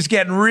top game's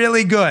getting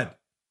really good.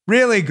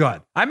 Really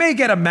good. I may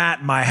get a mat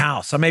in my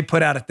house. I may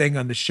put out a thing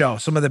on the show.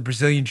 Some of the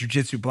Brazilian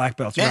jiu-jitsu black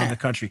belts around the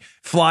country.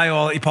 Fly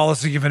all.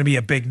 Paula's giving me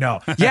a big no.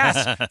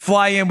 Yes,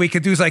 fly in. We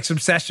could do like some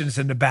sessions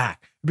in the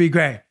back. It'd be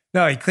great.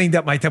 No, he cleaned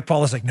up my tip.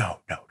 Paula's like, no.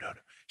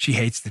 She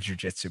hates the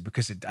jiu-jitsu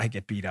because I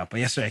get beat up.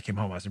 But yesterday I came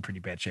home, I was in pretty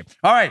bad shape.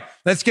 All right,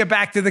 let's get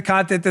back to the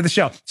content of the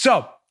show.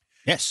 So,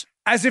 yes,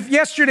 as if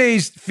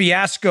yesterday's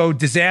fiasco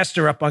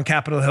disaster up on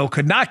Capitol Hill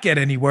could not get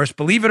any worse,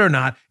 believe it or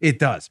not, it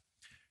does.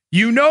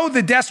 You know,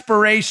 the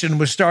desperation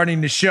was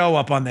starting to show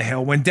up on the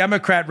Hill when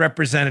Democrat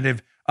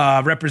Representative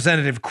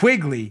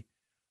Quigley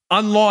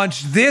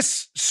unlaunched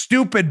this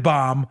stupid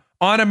bomb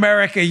on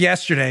America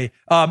yesterday.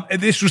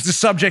 This was the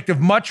subject of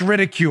much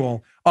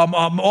ridicule.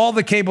 All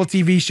the cable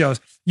TV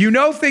shows. You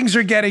know things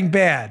are getting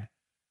bad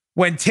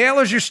when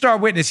Taylor's your star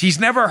witness. He's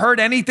never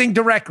heard anything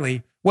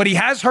directly. What he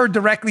has heard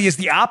directly is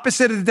the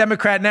opposite of the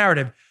Democrat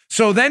narrative.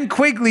 So then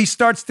Quigley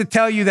starts to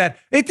tell you that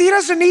he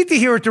doesn't need to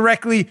hear it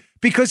directly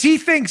because he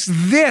thinks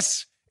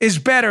this is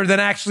better than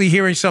actually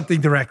hearing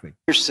something directly.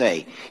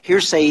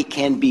 Hearsay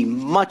can be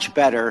much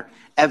better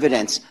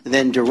evidence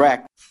than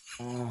direct.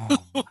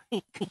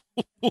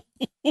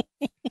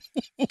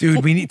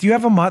 Dude, do you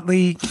have a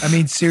Muttley? I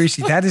mean,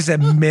 seriously, that is a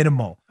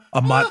minimal,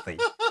 a Muttley.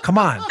 Come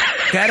on.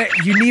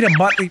 You need a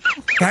Muttley.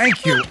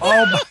 Thank you.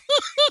 Oh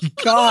my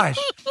gosh.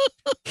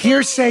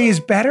 Hearsay is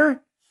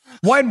better?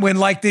 When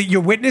like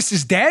your witness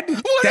is dead?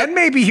 Then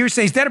maybe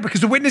hearsay is better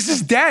because the witness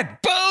is dead.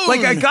 Boom.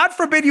 Like, God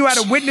forbid you had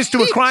a witness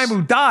to a crime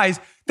who dies.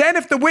 Then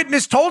if the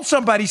witness told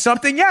somebody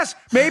something, yes,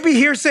 maybe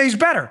hearsay is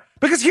better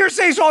because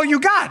hearsay is all you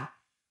got.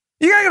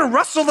 You're going to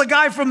rustle the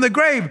guy from the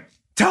grave.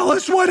 Tell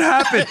us what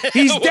happened.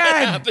 He's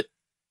dead.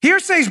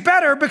 Hearsay's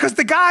better because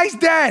the guy's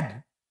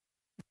dead.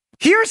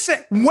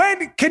 Hearsay.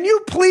 Can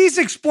you please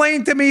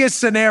explain to me a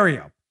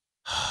scenario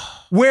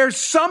where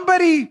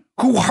somebody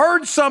who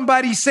heard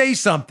somebody say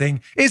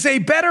something is a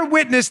better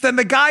witness than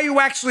the guy who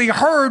actually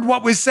heard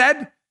what was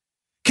said?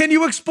 Can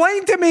you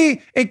explain to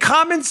me in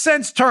common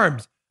sense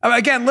terms?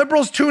 Again,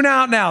 liberals tune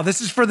out now. This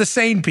is for the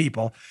sane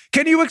people.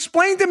 Can you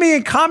explain to me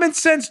in common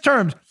sense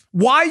terms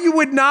why you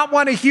would not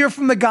want to hear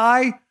from the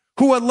guy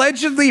who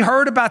allegedly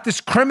heard about this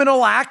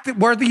criminal act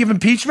worthy of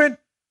impeachment?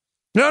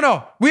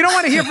 No. We don't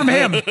want to hear from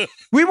him.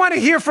 We want to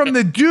hear from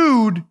the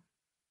dude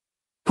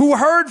who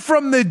heard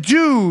from the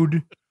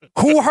dude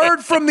who heard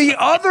from the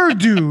other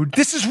dude.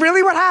 This is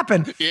really what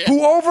happened. Yeah.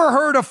 Who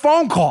overheard a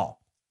phone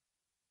call.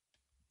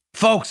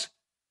 Folks,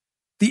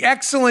 the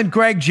excellent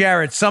Greg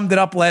Jarrett summed it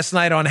up last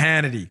night on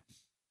Hannity.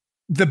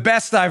 The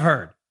best I've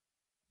heard.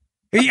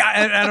 And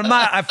I'm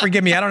not,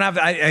 forgive me, I don't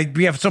have,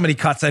 we have so many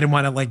cuts. I didn't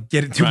want to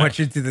get too much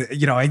into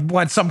the, I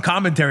want some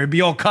commentary,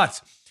 be all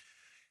cuts.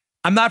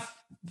 I'm not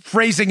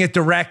phrasing it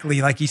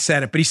directly like he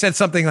said it, but he said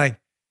something like,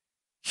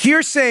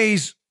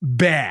 hearsay's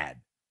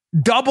bad.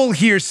 Double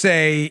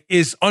hearsay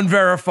is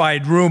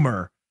unverified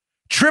rumor.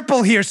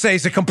 Triple hearsay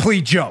is a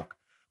complete joke.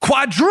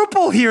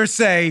 Quadruple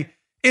hearsay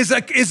is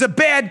a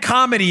bad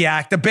comedy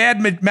act, a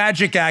bad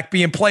magic act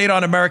being played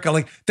on America,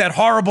 like that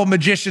horrible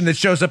magician that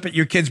shows up at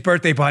your kid's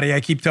birthday party I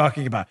keep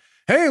talking about.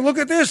 Hey, look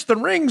at this. The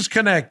rings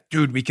connect.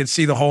 Dude, we can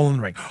see the hole in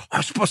the ring. Oh, I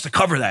was supposed to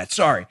cover that.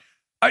 Sorry.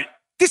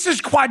 This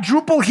is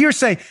quadruple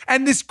hearsay.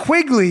 And this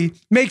Quigley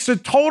makes a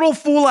total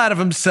fool out of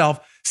himself,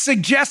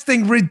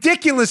 suggesting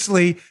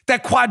ridiculously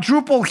that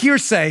quadruple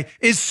hearsay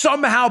is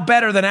somehow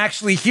better than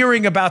actually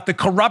hearing about the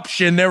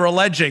corruption they're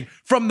alleging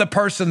from the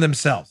person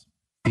themselves.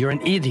 You're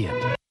an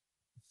idiot.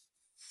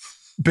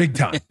 Big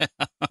time.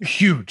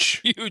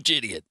 Huge. Huge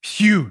idiot.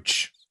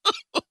 Huge.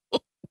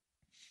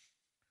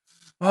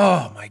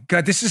 Oh, my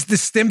God. This is the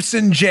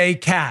Stimson J.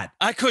 Cat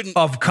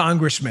of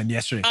congressmen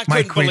yesterday.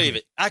 I couldn't believe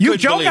it.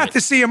 Joe got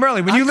to see him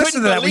early. When you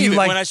listen to that, when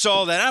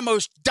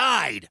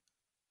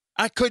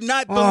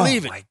Oh,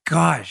 my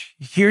gosh.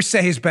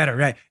 Hearsay is better,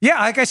 right? Yeah,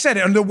 like I said,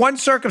 under one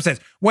circumstance,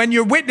 when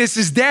your witness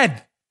is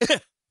dead,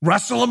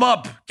 rustle him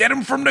up. Get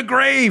him from the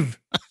grave.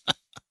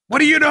 What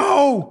do you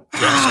know?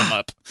 Dress him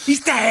up. He's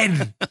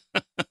dead.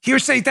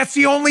 Hearsay, that's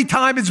the only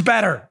time it's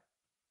better.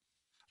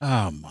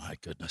 Oh, my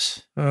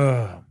goodness.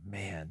 Oh,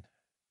 man.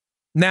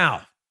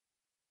 Now,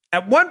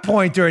 at one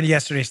point during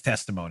yesterday's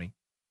testimony,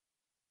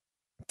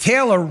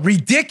 Taylor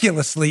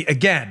ridiculously,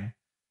 again,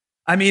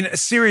 I mean,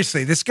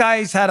 seriously, this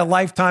guy's had a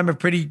lifetime of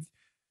pretty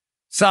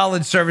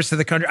solid service to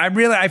the country.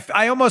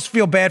 I almost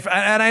feel bad for,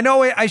 and I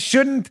know I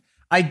shouldn't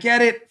I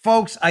get it,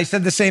 folks. I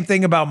said the same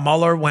thing about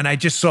Mueller when I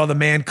just saw the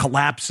man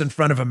collapse in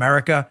front of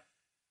America.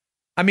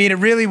 I mean, it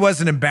really was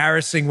an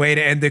embarrassing way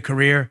to end a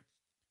career.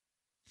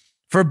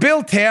 For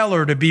Bill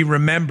Taylor to be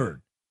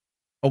remembered,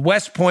 a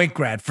West Point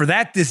grad, for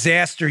that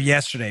disaster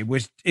yesterday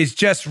is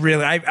just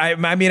really,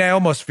 I mean, I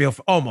almost feel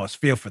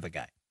for the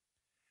guy.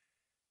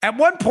 At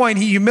one point,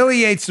 he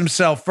humiliates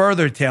himself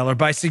further, Taylor,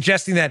 by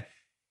suggesting that,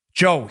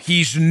 Joe,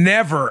 he's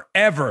never,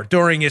 ever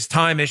during his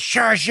time as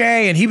charge,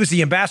 and he was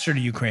the ambassador to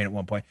Ukraine at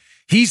one point,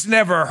 he's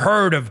never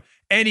heard of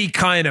any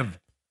kind of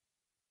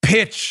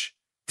pitch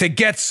to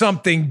get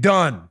something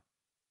done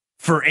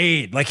for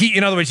aid. Like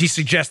in other words, he's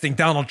suggesting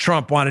Donald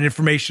Trump wanted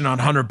information on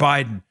Hunter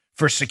Biden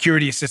for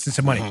security assistance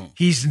and money.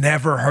 He's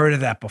never heard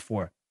of that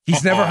before.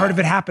 He's never heard of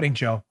it happening,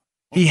 Joe.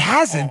 He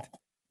hasn't.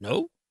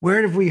 No.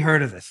 Where have we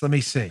heard of this? Let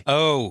me see.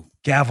 Oh,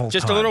 gavel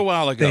just time. a little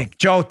while ago.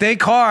 Joe, think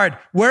hard.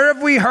 Where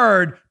have we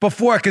heard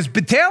before? Because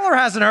Taylor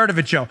hasn't heard of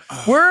it, Joe.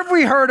 Where have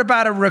we heard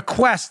about a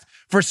request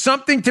for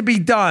something to be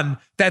done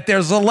that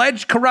there's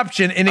alleged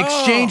corruption in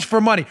exchange for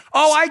money?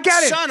 Oh, I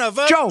get it. Son of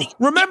a... Joe,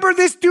 remember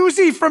this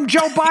doozy from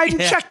Joe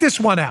Biden? Yeah. Check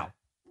this one out.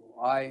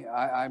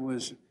 I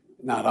was,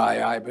 not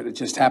but it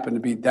just happened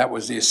to be, that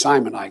was the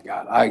assignment I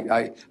got.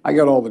 I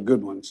got all the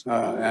good ones.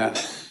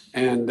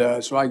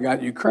 So I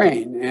got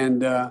Ukraine.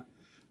 And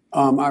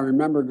I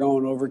remember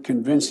going over,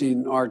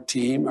 convincing our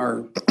team,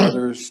 or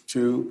others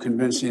too,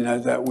 convincing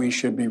us that we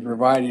should be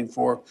providing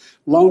for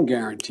loan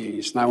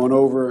guarantees. And I went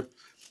over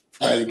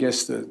for, I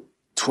guess, the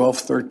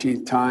 12th,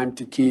 13th time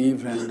to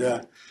Kyiv,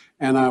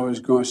 and I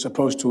was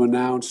supposed to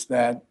announce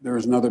that there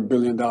was another $1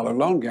 billion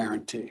loan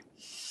guarantee.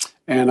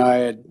 And I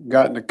had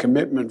gotten a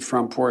commitment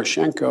from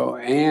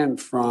Poroshenko and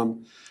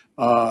from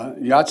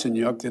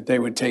Yatsenyuk that they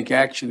would take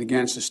action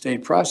against the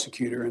state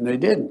prosecutor, and they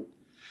didn't.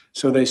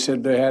 So they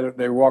said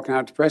they were walking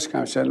out to press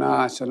conference. I said, no,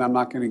 I said, we're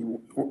not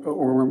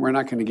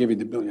going to give you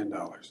the $1 billion.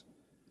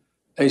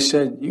 They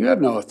said, you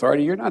have no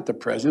authority. You're not the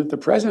president. The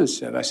president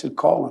said. I said,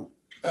 call him.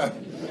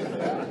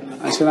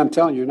 I said, I'm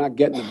telling you, you're not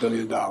getting the $1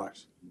 billion.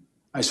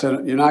 I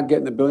said, you're not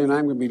getting the $1 billion.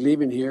 I'm going to be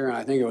leaving here. And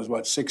I think it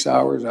was, 6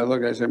 hours? I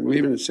said, I'm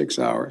leaving in 6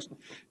 hours.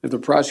 If the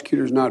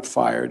prosecutor's not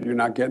fired, you're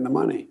not getting the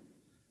money.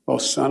 Well,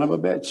 son of a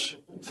bitch.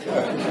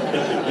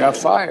 Got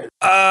fired.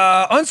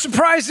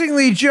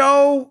 Unsurprisingly,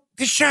 Joe,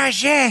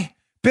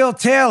 Bill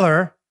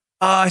Taylor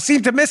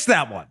seemed to miss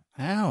that one.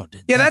 How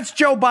did that's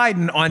Joe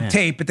Biden on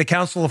tape at the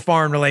Council of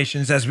Foreign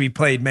Relations, as we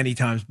played many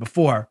times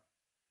before,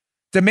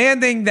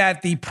 demanding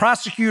that the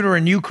prosecutor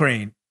in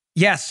Ukraine,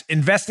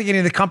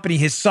 investigating the company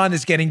his son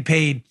is getting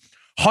paid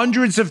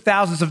hundreds of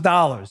thousands of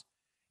dollars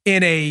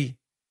in a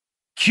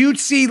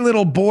cutesy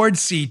little board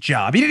seat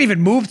job. He didn't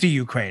even move to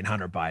Ukraine,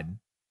 Hunter Biden.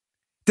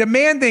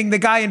 Demanding the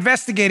guy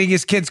investigating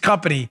his kid's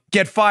company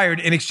get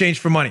fired in exchange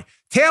for money.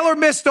 Taylor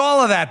missed all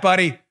of that,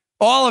 buddy.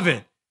 All of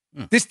it.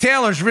 This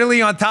Taylor's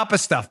really on top of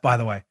stuff, by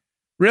the way.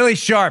 Really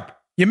sharp.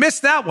 You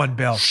missed that one,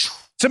 Bill.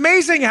 It's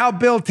amazing how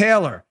Bill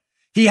Taylor,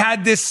 he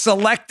had this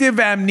selective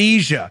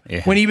amnesia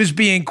when he was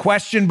being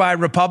questioned by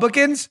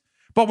Republicans.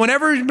 But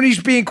whenever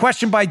he's being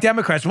questioned by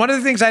Democrats, one of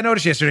the things I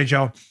noticed yesterday,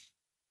 Joe,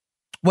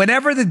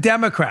 whenever the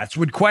Democrats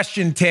would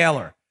question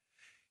Taylor,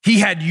 he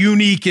had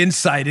unique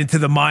insight into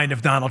the mind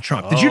of Donald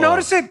Trump. Did you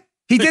notice it?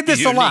 He did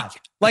this a lot.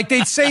 Like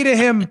they'd say to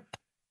him,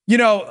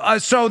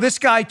 so this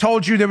guy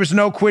told you there was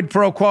no quid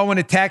pro quo in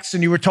a text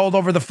and you were told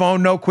over the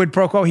phone, no quid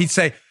pro quo. He'd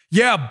say,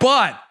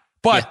 but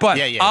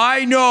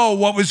I know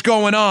what was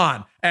going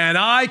on and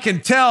I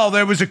can tell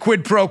there was a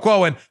quid pro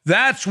quo and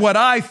that's what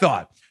I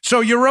thought.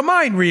 So you're a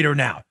mind reader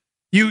now.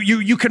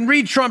 You can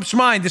read Trump's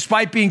mind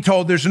despite being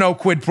told there's no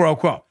quid pro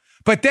quo.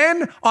 But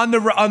then when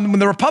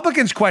the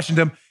Republicans questioned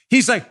him,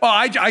 he's like,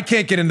 I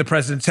can't get in the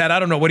president's head. I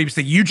don't know what he was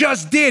thinking. You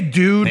just did,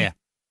 dude. Yeah.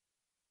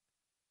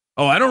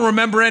 Oh, I don't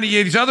remember any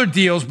of these other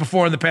deals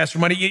before in the past for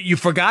money. You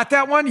forgot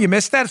that one? You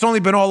missed that? It's only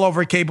been all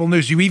over cable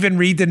news. You even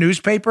read the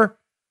newspaper?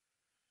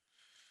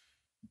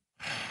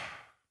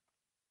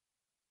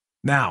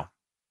 Now,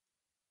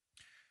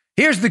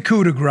 here's the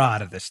coup de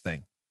grace of this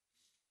thing.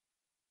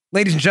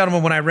 Ladies and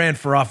gentlemen, when I ran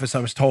for office, I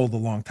was told a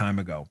long time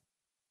ago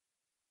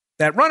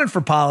that running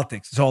for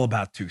politics is all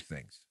about two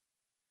things.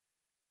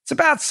 It's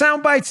about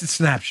sound bites and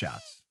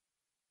snapshots.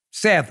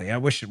 Sadly, I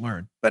wish it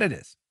weren't, but it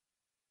is.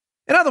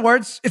 In other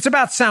words, it's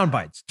about sound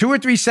bites, 2 or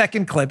 3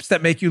 second clips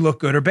that make you look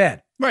good or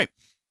bad. Right.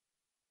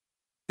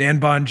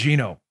 Dan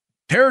Bongino,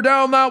 tear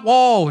down that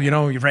wall.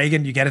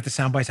 Reagan, you get it, the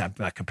sound bites. I'm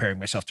not comparing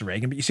myself to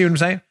Reagan, but you see what I'm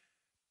saying?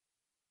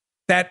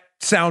 That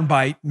sound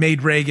bite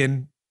made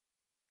Reagan,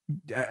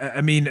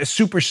 a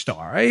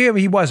superstar.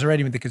 He was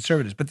already with the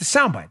conservatives, but the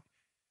sound bite.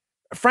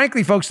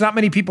 Frankly, folks, not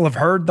many people have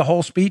heard the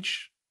whole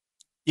speech.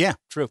 Yeah,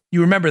 true.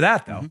 You remember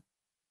that, though. Mm-hmm.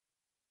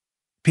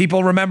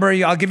 People remember,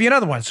 I'll give you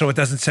another one so it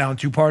doesn't sound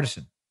too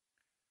partisan.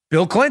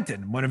 Bill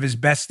Clinton, one of his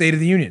best State of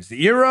the Unions.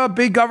 The era of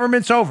big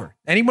government's over.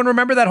 Anyone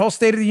remember that whole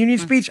State of the Union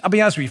speech? I'll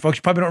be honest with you, folks,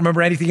 you probably don't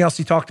remember anything else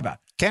he talked about.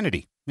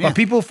 Kennedy. Yeah. But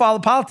people who follow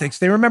politics,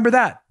 they remember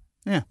that.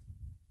 Yeah.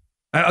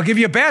 I'll give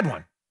you a bad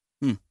one.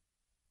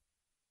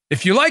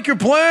 If you like your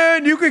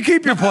plan, you can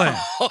keep your plan.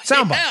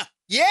 Soundbite.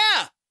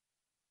 Yeah.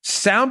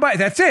 Soundbite.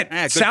 That's it.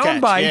 Sound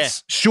catch,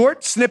 bites,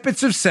 short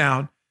snippets of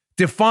sound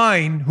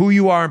define who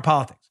you are in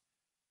politics.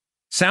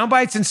 Sound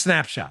bites and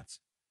snapshots.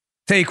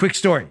 Tell you a quick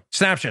story.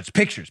 Snapshots,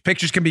 pictures.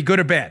 Pictures can be good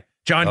or bad.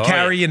 John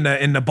Kerry in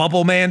the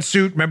Bubble Man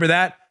suit. Remember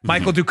that?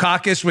 Michael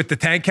Dukakis with the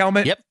tank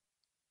helmet. Yep.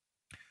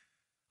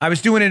 I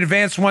was doing an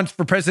advance once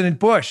for President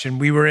Bush, and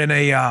we were in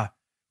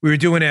we were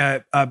doing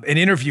an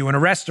interview in a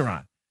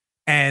restaurant.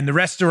 And the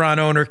restaurant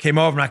owner came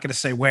over, I'm not going to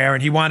say where,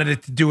 and he wanted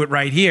it to do it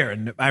right here.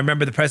 And I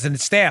remember the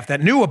president's staff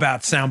that knew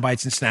about sound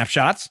bites and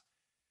snapshots.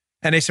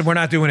 And they said, we're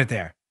not doing it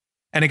there.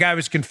 And the guy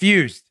was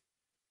confused.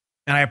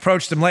 And I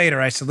approached him later.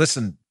 I said,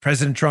 listen,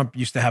 President Trump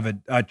used to have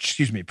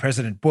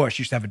President Bush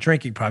used to have a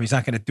drinking problem. He's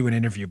not going to do an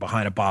interview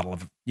behind a bottle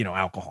of,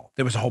 alcohol.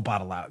 There was a whole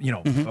bottle out,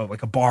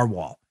 like a bar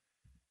wall.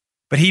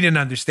 But he didn't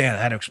understand.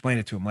 I had to explain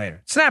it to him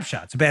later.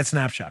 Snapshot. It's a bad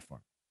snapshot for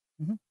him.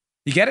 Mm-hmm.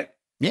 You get it?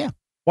 Yeah.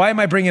 Why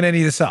am I bringing any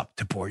of this up?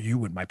 To bore you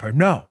with my part?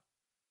 No.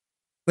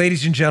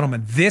 Ladies and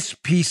gentlemen, this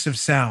piece of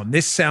sound,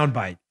 this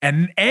soundbite,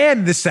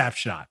 and the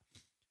snapshot,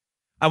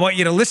 I want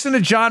you to listen to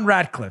John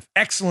Ratcliffe,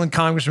 excellent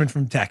congressman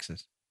from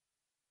Texas,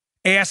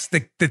 ask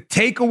the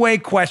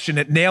takeaway question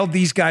that nailed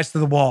these guys to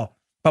the wall.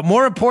 But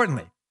more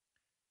importantly,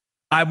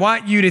 I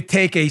want you to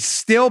take a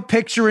still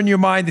picture in your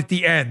mind at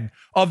the end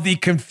of the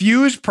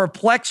confused,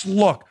 perplexed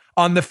look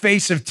on the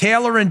face of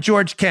Taylor and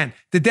George Kent,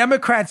 the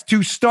Democrats'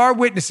 two star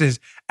witnesses,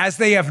 as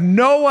they have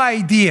no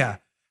idea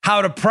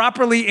how to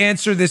properly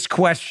answer this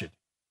question.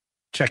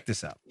 Check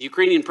this out. The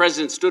Ukrainian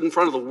president stood in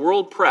front of the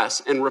world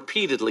press and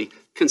repeatedly,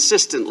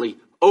 consistently,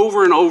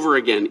 over and over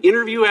again,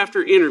 interview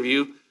after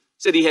interview,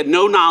 said he had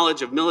no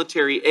knowledge of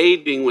military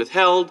aid being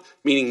withheld,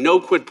 meaning no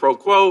quid pro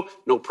quo,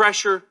 no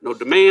pressure, no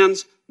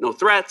demands, no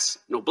threats,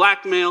 no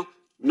blackmail,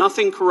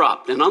 nothing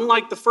corrupt. And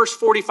unlike the first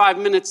 45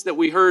 minutes that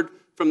we heard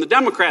from the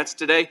Democrats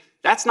today,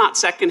 that's not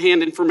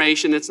secondhand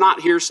information. It's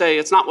not hearsay.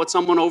 It's not what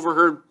someone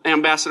overheard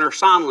Ambassador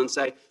Sondland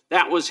say.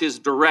 That was his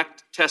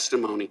direct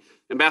testimony.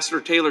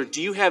 Ambassador Taylor,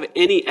 do you have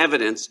any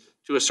evidence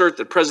to assert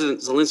that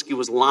President Zelensky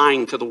was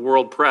lying to the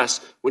world press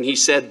when he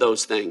said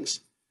those things?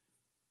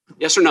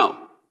 Yes or no?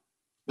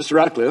 Mr.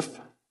 Ratcliffe,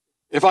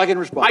 if I can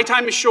respond. My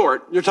time is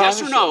short. Your time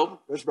yes is or no? short.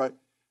 That's right.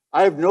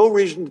 I have no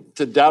reason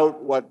to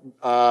doubt what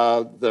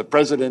the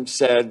president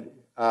said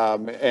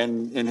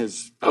and in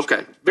his...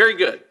 Okay, very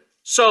good.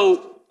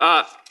 So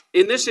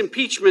in this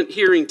impeachment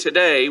hearing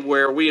today,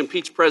 where we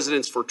impeach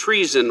presidents for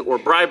treason or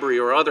bribery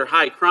or other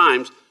high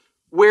crimes,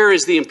 where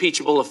is the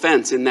impeachable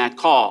offense in that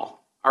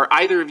call? Are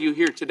either of you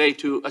here today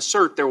to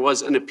assert there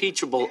was an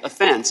impeachable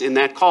offense in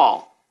that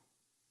call?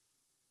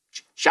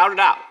 Shout it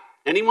out.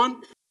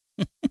 Anyone?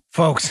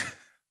 Folks.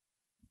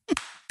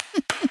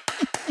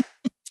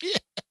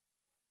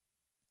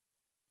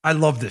 I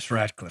love this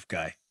Ratcliffe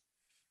guy.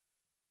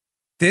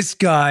 This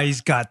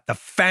guy's got the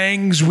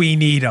fangs we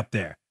need up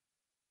there.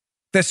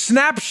 The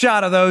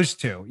snapshot of those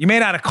two, you may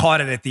not have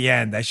caught it at the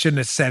end. I shouldn't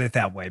have said it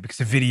that way because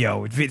the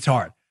video, it's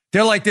hard.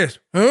 They're like this.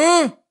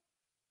 Huh?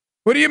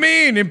 What do you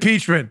mean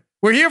impeachment?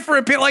 We're here for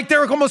impeachment. Like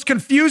they're almost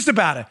confused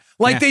about it.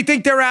 Like they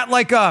think they're at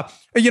like a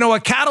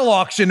cattle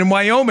auction in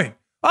Wyoming.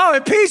 Oh,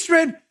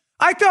 impeachment.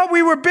 I thought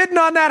we were bidding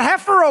on that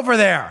heifer over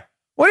there.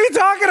 What are you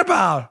talking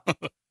about?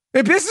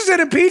 If this is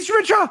an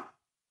impeachment trial,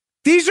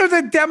 these are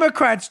the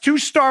Democrats'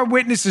 two-star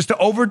witnesses to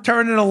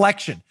overturn an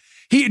election.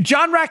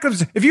 John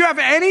Ratcliffe, if you have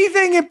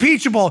anything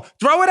impeachable,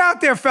 throw it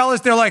out there,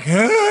 fellas. They're like,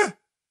 huh?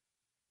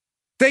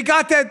 They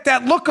got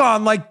that look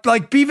on like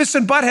Beavis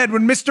and Butthead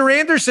when Mr.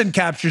 Anderson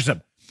captures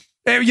him,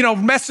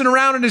 messing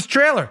around in his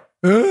trailer.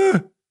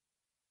 That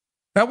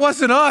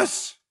wasn't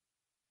us.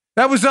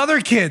 That was other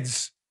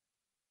kids.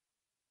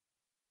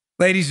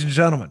 Ladies and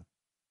gentlemen,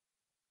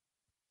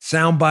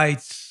 sound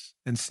bites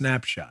and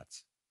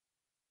snapshots.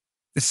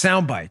 The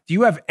soundbite. Do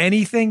you have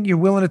anything you're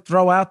willing to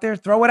throw out there?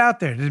 Throw it out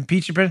there. To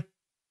impeach it.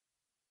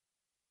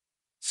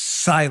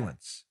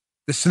 Silence.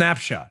 The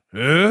snapshot.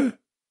 Huh?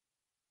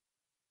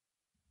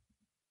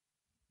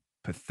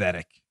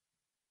 Pathetic.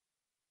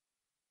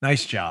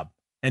 Nice job.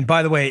 And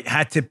by the way,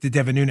 hat tip to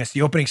Devin Nunes.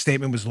 The opening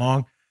statement was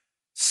long.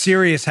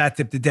 Serious hat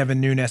tip to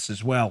Devin Nunes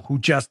as well, who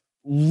just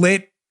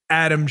lit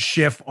Adam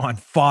Schiff on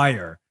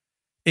fire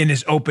in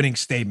his opening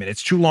statement.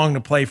 It's too long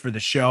to play for the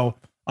show.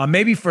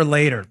 Maybe for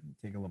later.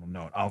 Take a little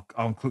note. I'll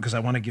include because I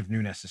want to give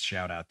Nunes a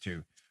shout out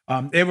too.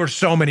 There were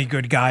so many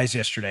good guys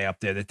yesterday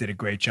up there that did a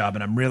great job,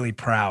 and I'm really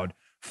proud,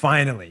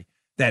 finally,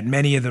 that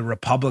many of the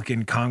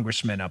Republican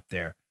congressmen up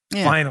there,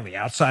 finally,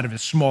 outside of a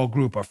small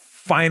group, are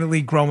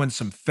finally growing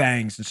some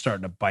fangs and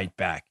starting to bite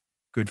back.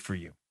 Good for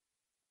you.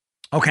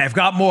 Okay, I've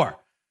got more,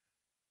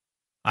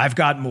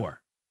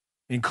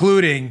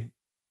 including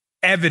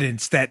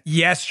evidence that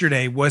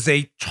yesterday was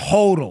a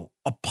total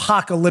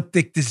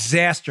apocalyptic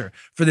disaster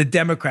for the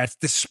Democrats,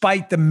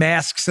 despite the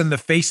masks and the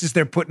faces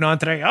they're putting on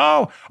today.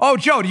 Oh,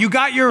 Joe, you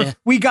got your,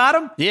 we got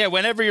him? Yeah,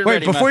 whenever you're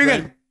ready. Before you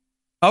get,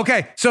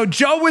 okay, so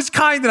Joe was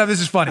kind enough,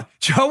 this is funny.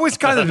 Joe was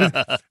kind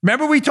enough.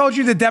 Remember we told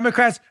you the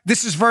Democrats,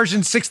 this is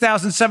version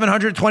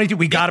 6,722.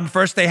 We got him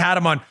first. They had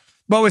him on,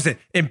 what was it?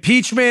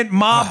 Impeachment,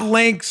 mob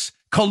links,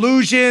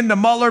 collusion, the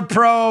Mueller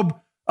probe,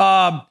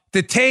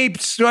 the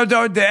tapes, the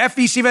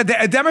FEC,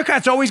 the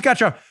Democrats always got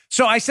trouble.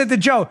 So I said to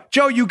Joe,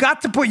 you have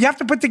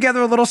to put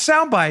together a little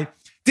soundbite.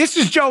 This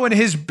is Joe in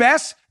his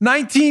best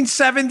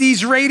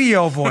 1970s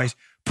radio voice,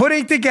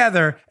 putting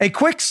together a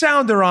quick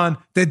sounder on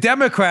the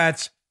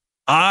Democrats.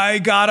 I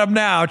got them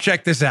now.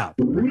 Check this out.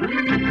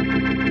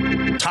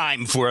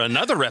 Time for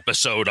another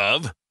episode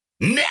of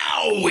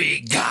Now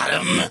We Got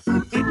 'Em.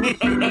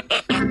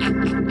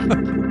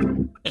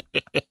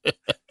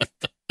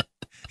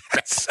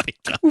 That's so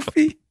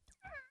goofy.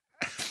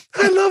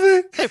 I love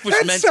it. It was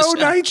That's so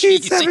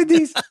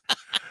 1970s.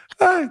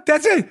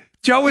 That's it.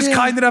 Joe was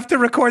kind enough to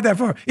record that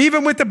for her.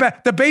 Even with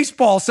the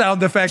baseball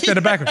sound effect in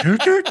the background.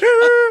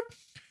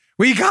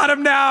 We got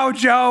him now,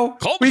 Joe.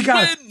 We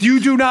got him. You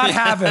do not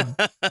have him.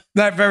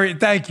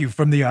 Thank you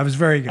from the, I was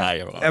very good.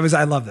 I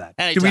love that.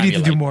 Do we need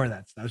to do more of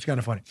that stuff? It's kind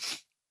of funny.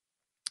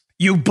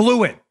 You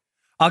blew it.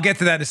 I'll get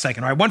to that in a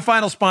second. All right, one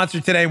final sponsor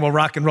today, and we'll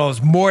rock and roll.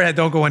 There's more.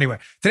 Don't go anywhere.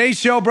 Today's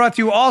show brought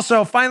to you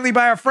also finally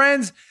by our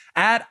friends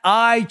at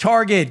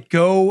iTarget.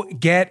 Go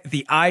get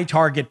the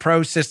iTarget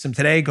Pro system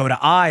today. Go to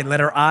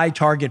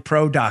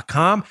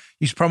iTargetPro.com.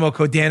 Use promo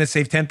code Dan and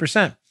save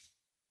 10%.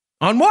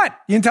 On what?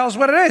 You can tell us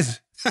what it is.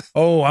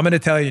 Oh, I'm going to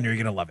tell you, and you're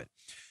going to love it.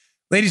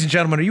 Ladies and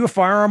gentlemen, are you a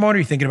firearm owner? Are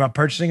you thinking about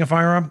purchasing a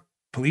firearm?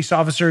 Police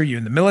officer, you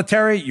in the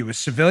military, you a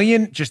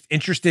civilian, just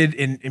interested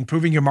in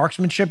improving your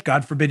marksmanship.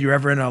 God forbid you're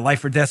ever in a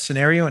life or death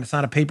scenario and it's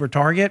not a paper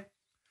target.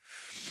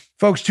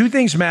 Folks, two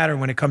things matter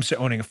when it comes to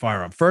owning a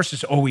firearm. First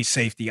is always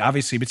safety,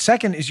 obviously. But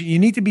second is you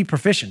need to be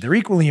proficient. They're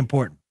equally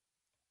important.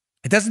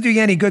 It doesn't do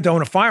you any good to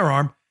own a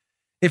firearm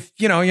if,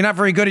 you're not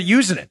very good at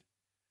using it.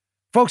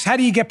 Folks, how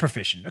do you get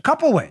proficient? A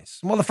couple ways.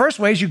 Well, the first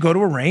way is you go to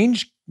a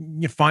range,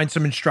 you find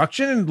some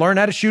instruction and learn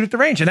how to shoot at the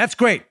range. And that's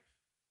great.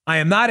 I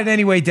am not in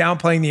any way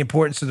downplaying the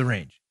importance of the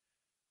range.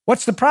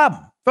 What's the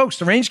problem? Folks,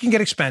 the range can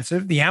get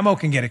expensive. The ammo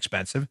can get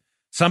expensive.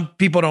 Some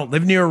people don't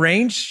live near a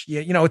range.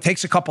 It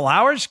takes a couple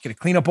hours. You got to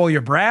clean up all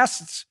your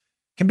brass. It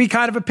can be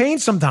kind of a pain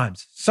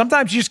sometimes.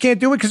 Sometimes you just can't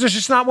do it because there's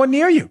just not one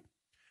near you.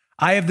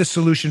 I have the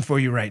solution for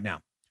you right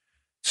now.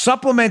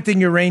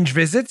 Supplementing your range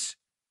visits,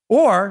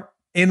 or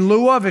in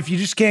lieu of, if you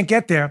just can't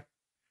get there,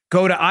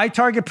 go to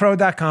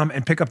iTargetPro.com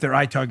and pick up their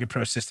iTarget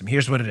Pro system.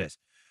 Here's what it is.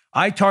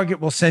 iTarget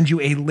will send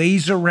you a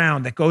laser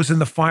round that goes in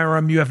the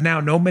firearm you have now.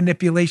 No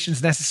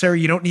manipulations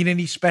necessary. You don't need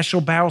any special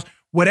barrels.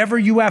 Whatever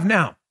you have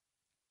now,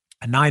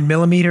 a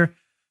 9mm,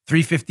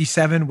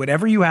 357,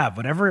 whatever you have,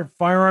 whatever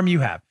firearm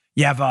you have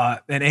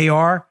an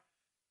AR,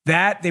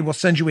 that they will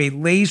send you a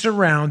laser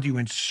round you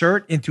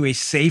insert into a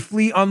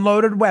safely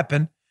unloaded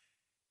weapon.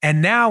 And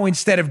now,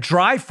 instead of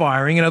dry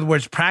firing, in other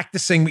words,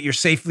 practicing with your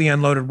safely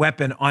unloaded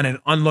weapon on an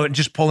unload,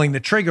 just pulling the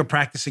trigger,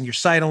 practicing your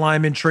sight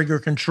alignment, trigger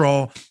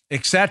control,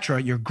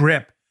 etc., your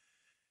grip.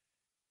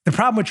 The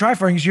problem with dry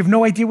firing is you have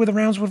no idea where the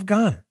rounds would have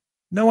gone.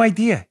 No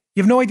idea.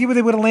 You have no idea where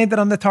they would have landed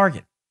on the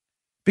target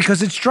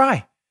because it's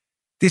dry.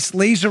 This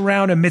laser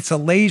round emits a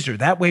laser.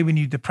 That way, when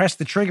you depress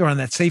the trigger on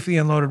that safely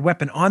unloaded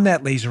weapon on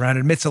that laser round,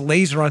 it emits a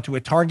laser onto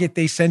a target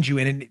they send you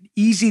in an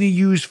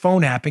easy-to-use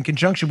phone app. In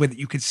conjunction with it,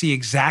 you can see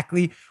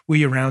exactly where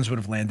your rounds would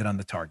have landed on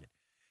the target.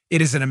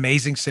 It is an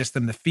amazing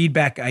system. The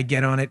feedback I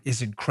get on it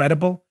is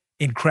incredible,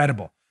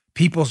 incredible.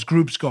 People's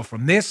groups go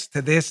from this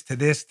to this to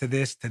this to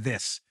this to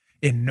this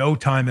in no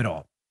time at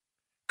all.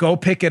 Go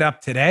pick it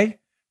up today.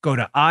 Go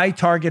to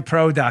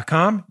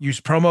iTargetPro.com.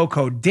 Use promo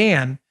code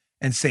Dan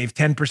and save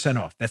 10%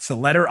 off. That's the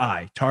letter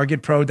I,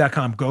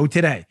 targetpro.com. Go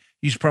today.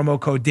 Use promo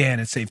code Dan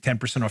and save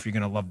 10% off. You're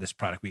going to love this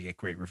product. We get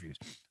great reviews.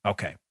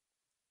 Okay.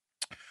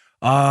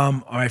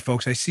 All right,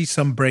 folks. I see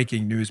some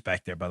breaking news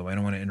back there, by the way. I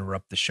don't want to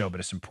interrupt the show,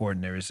 but it's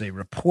important. There is a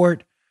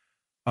report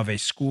of a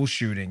school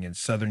shooting in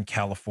Southern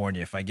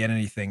California. If I get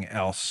anything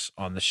else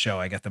on the show,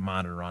 I got the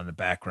monitor on the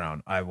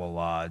background. I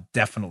will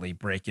definitely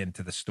break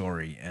into the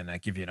story and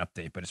give you an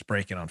update, but it's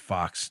breaking on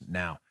Fox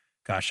now.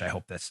 Gosh, I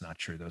hope that's not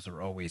true. Those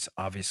are always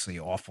obviously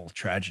awful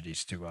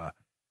tragedies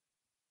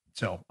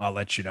so I'll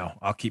let you know.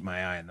 I'll keep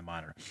my eye on the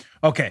monitor.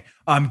 Okay,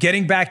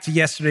 getting back to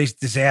yesterday's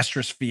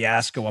disastrous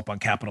fiasco up on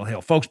Capitol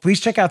Hill. Folks, please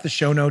check out the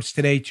show notes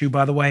today too,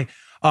 by the way.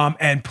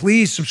 And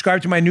please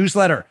subscribe to my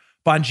newsletter,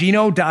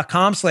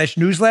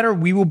 Bongino.com/newsletter.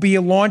 We will be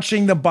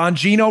launching the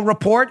Bongino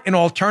Report, an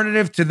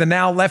alternative to the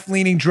now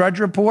left-leaning Drudge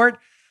Report,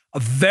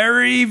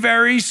 very,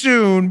 very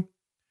soon.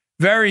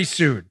 Very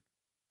soon.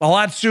 A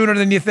lot sooner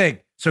than you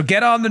think. So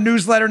get on the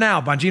newsletter now,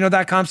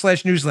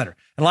 Bongino.com/newsletter.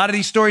 And a lot of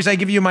these stories I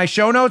give you in my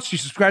show notes, you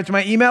subscribe to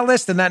my email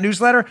list and that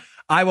newsletter,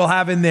 I will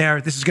have in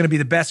there. This is going to be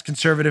the best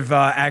conservative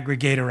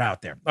aggregator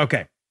out there.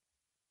 Okay.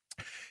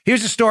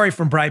 Here's a story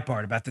from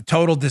Breitbart about the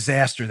total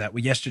disaster that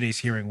yesterday's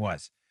hearing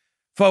was.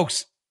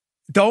 Folks,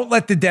 don't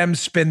let the Dems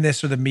spin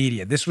this or the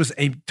media. This was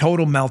a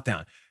total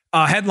meltdown.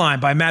 Headline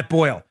by Matt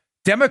Boyle.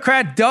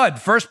 Democrat dud.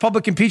 First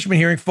public impeachment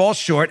hearing falls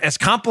short as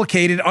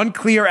complicated,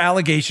 unclear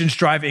allegations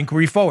drive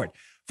inquiry forward.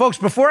 Folks,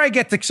 before I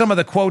get to some of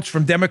the quotes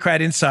from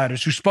Democrat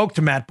insiders who spoke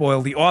to Matt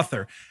Boyle, the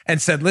author,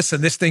 and said,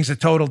 listen, this thing's a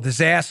total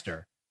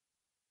disaster,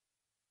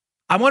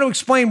 I want to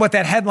explain what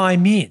that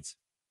headline means.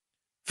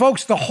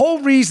 Folks, the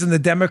whole reason the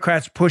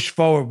Democrats pushed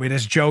forward with,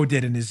 as Joe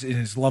did in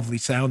his lovely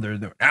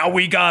sounder, now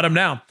we got him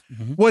now,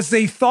 was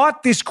they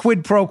thought this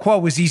quid pro quo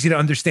was easy to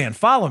understand.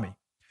 Follow me.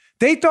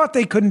 They thought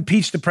they could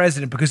impeach the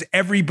president because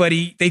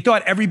they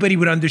thought everybody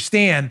would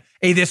understand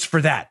a this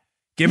for that.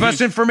 Give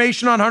us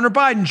information on Hunter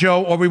Biden,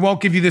 Joe, or we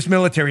won't give you this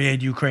military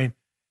aid, Ukraine.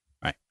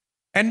 Right.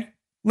 And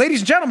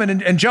ladies and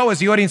gentlemen, and Joe as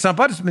the audience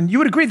ombudsman, you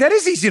would agree that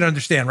is easy to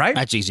understand, right?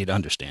 That's easy to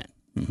understand.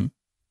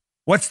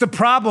 What's the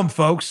problem,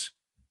 folks?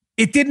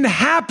 It didn't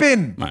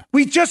happen. Right.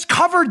 We just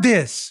covered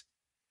this.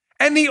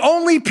 And the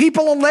only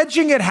people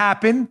alleging it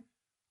happened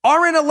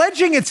aren't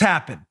alleging it's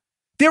happened.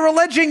 They're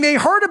alleging they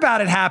heard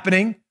about it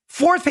happening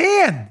fourth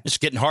hand. It's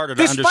getting harder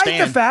to Despite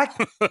understand. the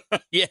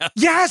fact, Yeah.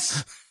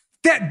 yes,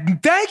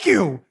 thank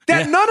you,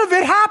 that none of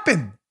it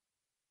happened.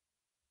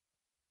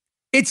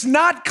 It's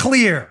not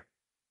clear.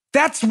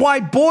 That's why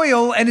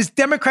Boyle and his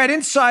Democrat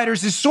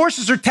insiders, his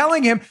sources are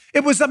telling him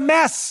it was a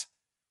mess.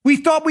 We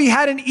thought we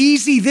had an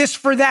easy this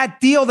for that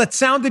deal that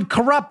sounded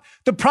corrupt.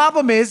 The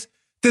problem is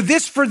the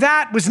this for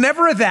that was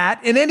never a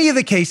that in any of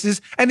the cases.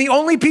 And the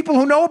only people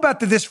who know about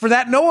the this for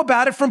that know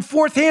about it from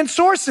fourth hand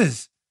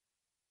sources.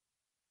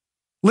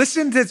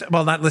 Listen to this.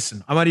 Well, not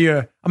listen. I'm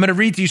going to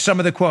read to you some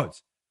of the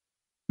quotes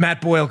Matt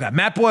Boyle got.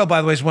 Matt Boyle,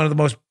 by the way, is one of the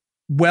most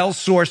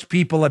well-sourced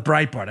people at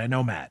Breitbart. I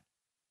know Matt.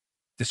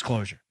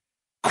 Disclosure.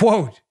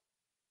 Quote,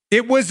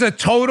 "It was a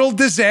total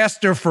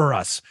disaster for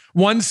us,"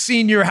 one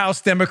senior House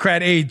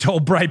Democrat aide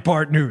told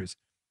Breitbart News.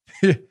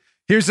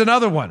 Here's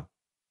another one.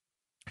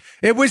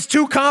 "It was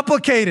too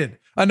complicated,"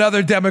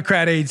 another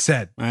Democrat aide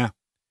said. Yeah.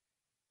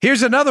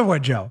 Here's another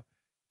one, Joe.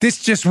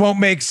 "This just won't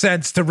make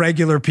sense to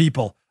regular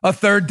people," a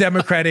third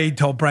Democrat aide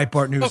told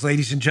Breitbart News.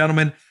 Ladies and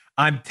gentlemen,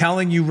 I'm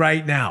telling you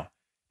right now,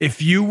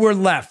 if you were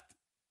left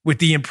with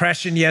the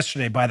impression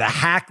yesterday by the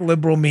hack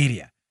liberal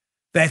media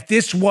that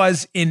this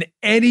was in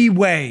any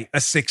way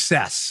a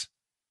success,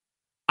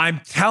 I'm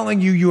telling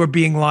you, you are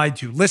being lied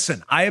to.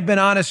 Listen, I have been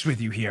honest with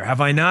you here,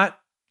 have I not?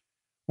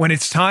 When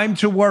it's time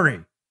to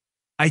worry,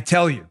 I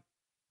tell you,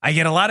 I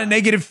get a lot of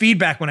negative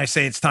feedback when I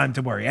say it's time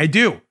to worry. I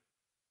do.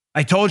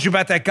 I told you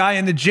about that guy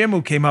in the gym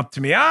who came up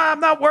to me. I'm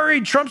not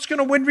worried. Trump's going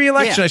to win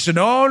re-election. Yeah. I said,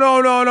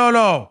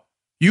 no.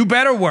 You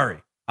better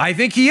worry. I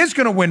think he is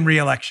going to win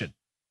re-election.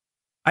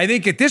 I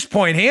think at this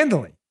point,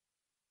 handily.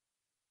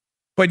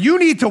 But you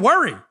need to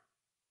worry.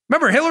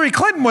 Remember, Hillary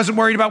Clinton wasn't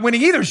worried about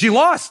winning either. She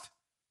lost.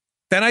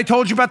 Then I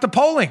told you about the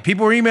polling.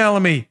 People were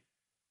emailing me.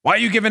 Why are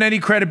you giving any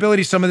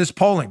credibility to some of this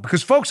polling?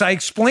 Because, folks, I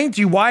explained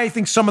to you why I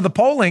think some of the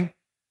polling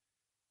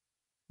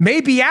may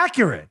be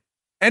accurate.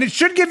 And it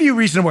should give you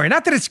reason to worry.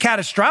 Not that it's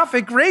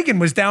catastrophic. Reagan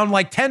was down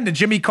like 10 to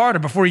Jimmy Carter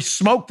before he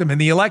smoked him in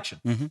the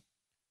election.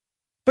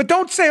 But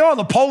don't say, oh,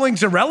 the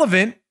polling's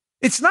irrelevant.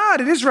 It's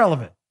not. It is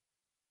relevant.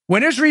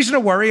 When there's reason to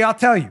worry, I'll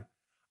tell you.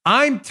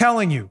 I'm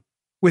telling you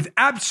with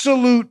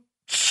absolute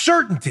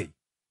certainty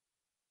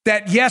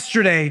that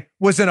yesterday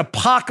was an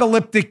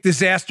apocalyptic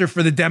disaster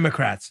for the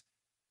Democrats.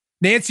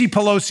 Nancy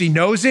Pelosi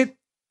knows it.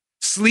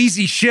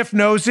 Sleazy Schiff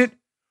knows it.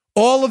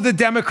 All of the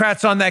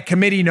Democrats on that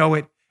committee know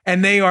it.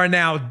 And they are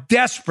now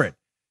desperate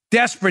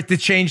to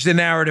change the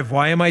narrative.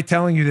 Why am I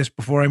telling you this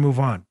before I move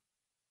on?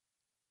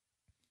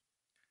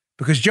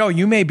 Because, Joe,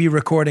 you may be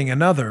recording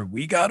another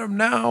We Got 'Em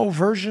Now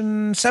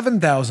version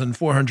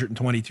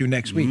 7,422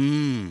 next week.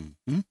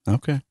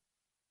 Okay.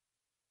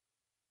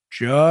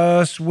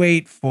 Just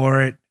wait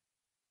for it.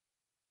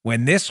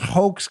 When this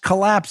hoax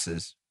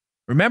collapses,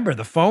 remember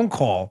the phone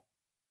call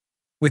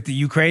with the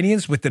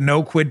Ukrainians, with the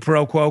no quid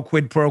pro quo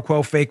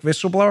fake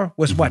whistleblower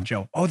was what,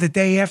 Joe? Oh, the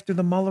day after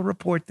the Mueller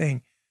report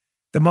thing.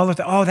 The Mueller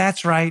thing. Oh,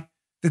 that's right.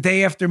 The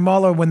day after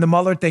Mueller when the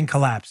Mueller thing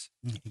collapsed.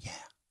 Yeah.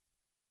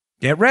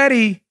 Get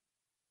ready.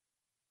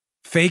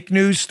 Fake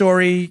news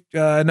story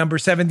number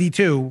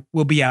 72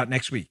 will be out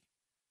next week.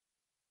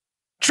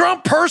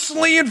 Trump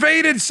personally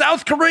invaded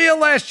South Korea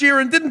last year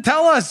and didn't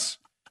tell us.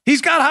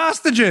 He's got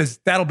hostages.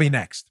 That'll be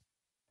next.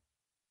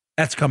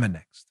 That's coming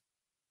next.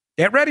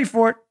 Get ready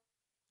for it.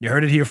 You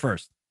heard it here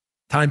first.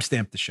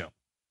 Timestamp the show.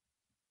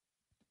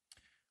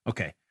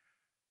 Okay.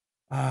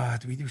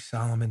 Do we do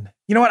Solomon?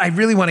 You know what? I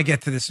really want to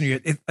get to this New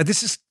York.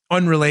 This is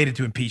unrelated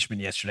to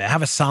impeachment yesterday. I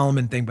have a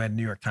Solomon thing by the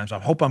New York Times. I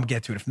hope I'm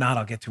get to it. If not,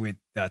 I'll get to it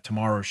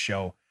tomorrow's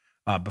show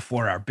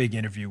before our big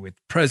interview with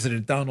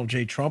President Donald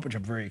J. Trump, which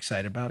I'm very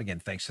excited about. Again,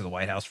 thanks to the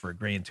White House for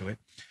agreeing to it.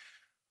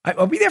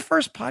 Are we their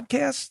first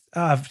podcast?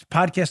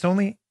 Podcast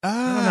only? I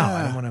don't know.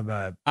 I don't want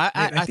to. I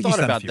think thought he's done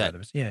a about few that.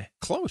 others. Yeah.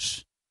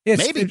 Close.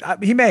 Maybe.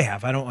 He may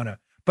have. I don't want to.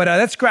 But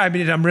that's great. I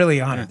mean, I'm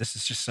really honored. Yeah. This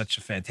is just such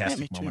a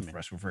fantastic moment man. for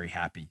us. We're very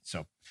happy.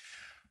 So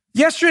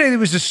yesterday, there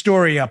was a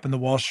story up in the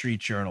Wall Street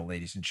Journal,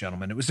 ladies and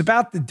gentlemen. It was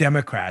about the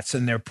Democrats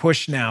and their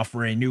push now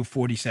for a new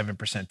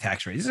 47%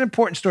 tax rate. This is an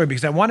important story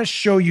because I want to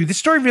show you, this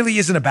story really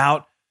isn't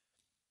about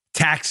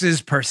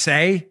taxes per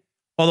se,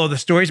 although the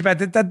story's about,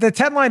 the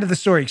headline of the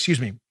story,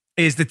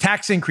 is the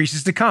tax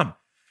increases to come.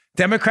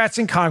 Democrats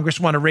in Congress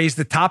want to raise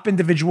the top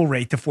individual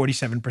rate to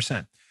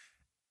 47%.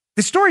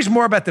 The story is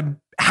more about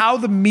how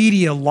the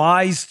media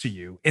lies to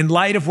you in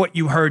light of what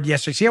you heard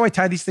yesterday. See how I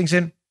tie these things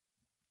in?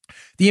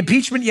 The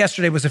impeachment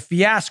yesterday was a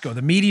fiasco.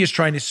 The media is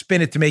trying to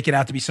spin it to make it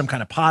out to be some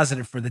kind of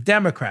positive for the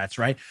Democrats,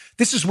 right?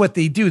 This is what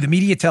they do. The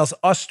media tells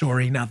a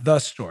story, not the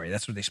story.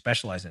 That's what they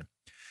specialize in.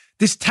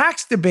 This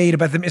tax debate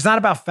about them is not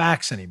about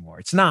facts anymore.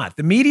 It's not.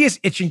 The media is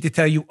itching to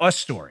tell you a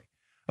story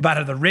about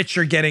how the rich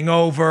are getting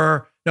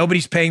over,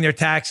 nobody's paying their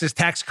taxes,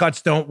 tax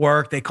cuts don't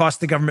work, they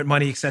cost the government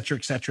money, et cetera,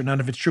 et cetera. None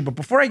of it's true. But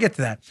before I get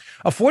to that,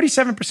 a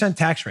 47%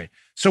 tax rate.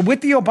 So with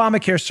the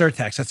Obamacare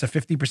surtax, that's a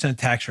 50%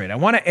 tax rate. I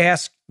want to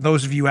ask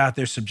those of you out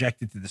there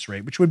subjected to this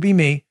rate, which would be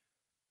me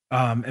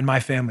and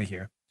my family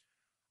here.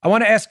 I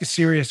want to ask a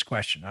serious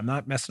question. I'm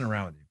not messing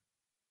around with you.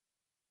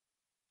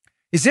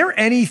 Is there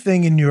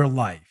anything in your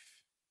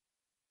life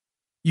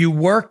you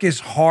work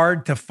as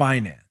hard to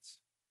finance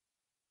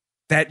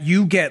that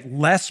you get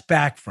less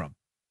back from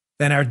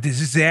than our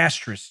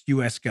disastrous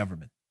U.S.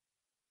 government?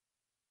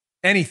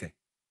 Anything.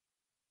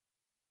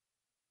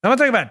 I'm not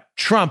talking about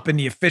Trump and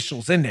the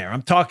officials in there.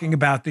 I'm talking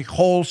about the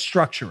whole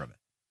structure of it.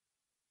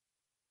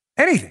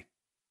 Anything.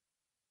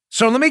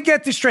 So let me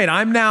get this straight.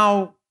 I'm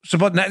now, this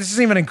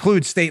doesn't even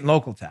include state and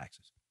local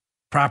taxes,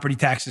 property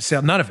taxes,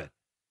 sale, none of it.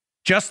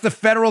 Just the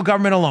federal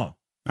government alone.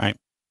 All right.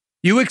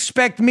 You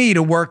expect me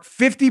to work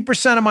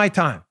 50% of my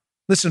time.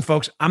 Listen,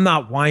 folks, I'm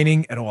not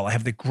whining at all. I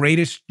have the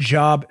greatest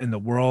job in the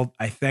world.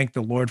 I thank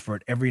the Lord for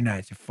it every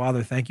night. So,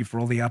 Father, thank you for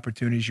all the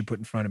opportunities you put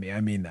in front of me.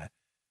 I mean that.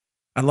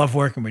 I love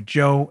working with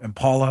Joe and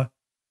Paula,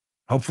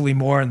 hopefully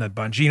more in the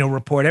Bongino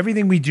Report.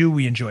 Everything we do,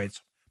 we enjoy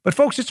it. But,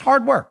 folks, it's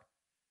hard work.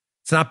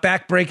 It's not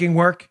back-breaking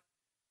work.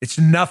 It's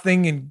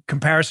nothing in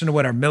comparison to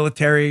what our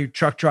military,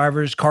 truck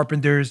drivers,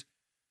 carpenters,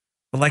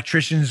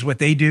 electricians, what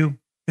they do.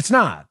 It's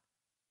not.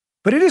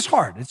 But it is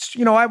hard. It's,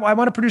 I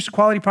want to produce a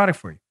quality product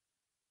for you.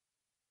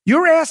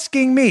 You're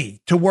asking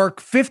me to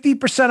work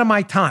 50% of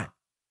my time,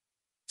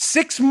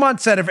 6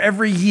 months out of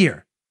every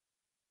year,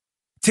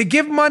 to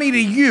give money to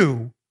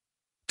you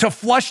to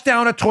flush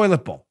down a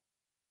toilet bowl.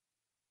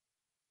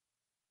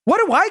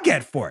 What do I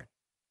get for it?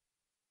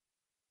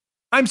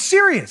 I'm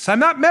serious. I'm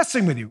not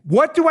messing with you.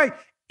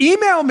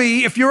 Email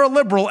me if you're a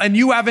liberal and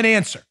you have an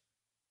answer.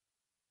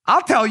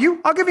 I'll tell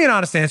you. I'll give you an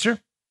honest answer.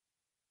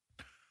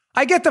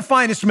 I get the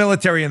finest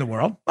military in the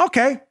world.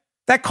 Okay.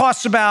 That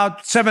costs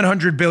about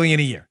 $700 billion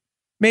a year.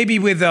 Maybe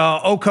with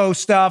OCO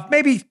stuff,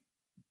 maybe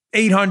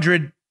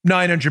 $800,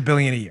 $900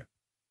 billion a year.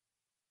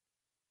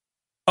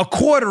 A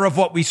quarter of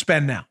what we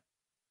spend now.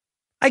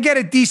 I get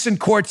a decent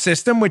court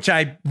system, which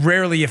I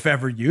rarely, if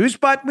ever, use,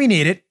 but we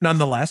need it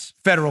nonetheless.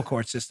 Federal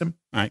court system.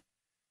 All right.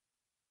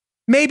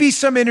 Maybe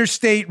some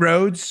interstate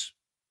roads.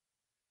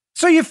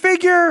 So you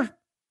figure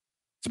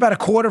it's about a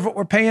quarter of what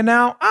we're paying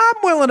now. I'm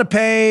willing to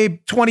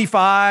pay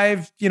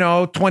 25,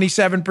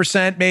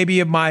 27% maybe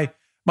of my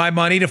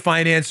money to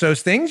finance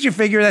those things. You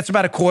figure that's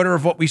about a quarter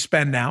of what we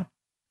spend now.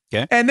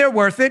 Okay. And they're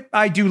worth it.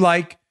 I do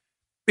like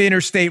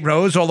interstate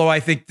roads, although I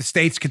think the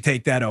states could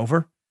take that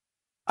over.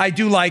 I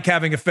do like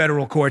having a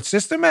federal court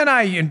system, and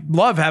I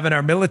love having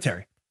our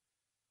military.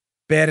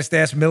 Baddest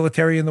ass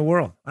military in the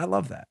world. I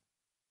love that.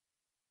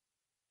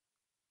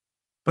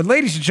 But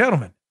ladies and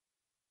gentlemen,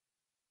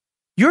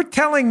 you're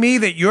telling me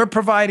that you're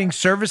providing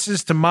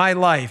services to my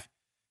life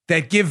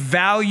that give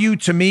value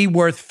to me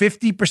worth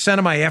 50%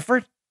 of my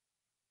effort?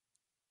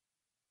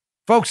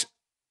 Folks,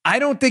 I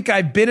don't think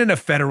I've been in a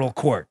federal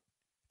court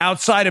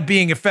outside of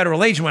being a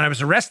federal agent when I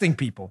was arresting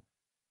people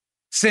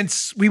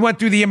since we went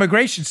through the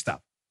immigration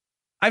stuff.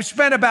 I've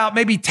spent about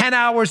maybe 10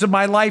 hours of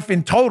my life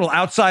in total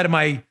outside of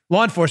my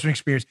law enforcement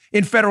experience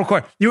in federal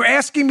court. You're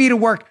asking me to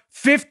work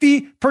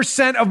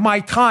 50% of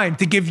my time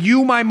to give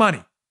you my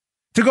money,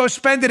 to go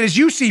spend it as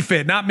you see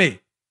fit, not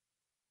me.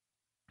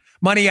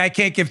 Money I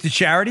can't give to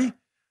charity,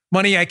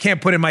 money I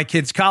can't put in my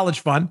kids' college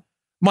fund,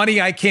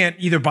 money I can't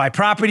either buy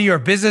property or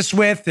business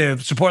with to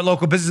support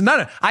local business.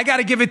 None of it. I got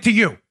to give it to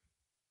you.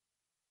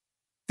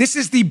 This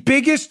is the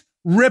biggest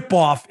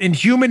ripoff in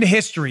human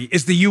history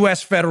is the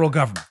U.S. federal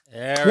government.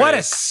 What a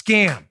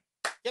scam.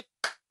 Yep.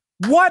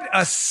 What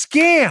a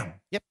scam.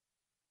 Yep.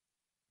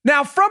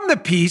 Now, from the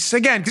piece,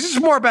 again, because this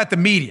is more about the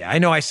media. I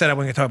know I said I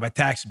wasn't going to talk about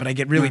taxes, but I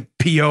get really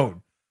PO'd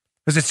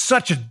because it's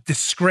such a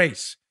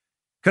disgrace.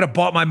 Could have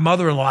bought my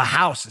mother-in-law a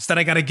house. Instead,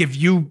 I got to give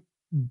you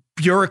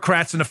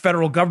bureaucrats in the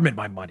federal government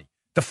my money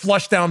to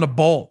flush down the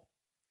bowl.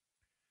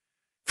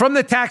 From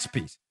the tax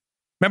piece.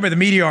 Remember the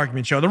media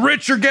argument show, the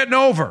rich are getting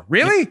over.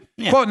 Really?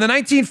 Yeah. Quote, in the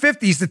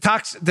 1950s,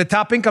 the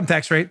top income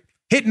tax rate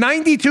hit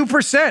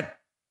 92%.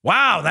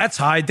 Wow, that's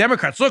high.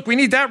 Democrats, look, we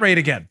need that rate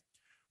again,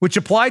 which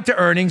applied to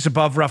earnings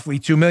above roughly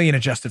 $2 million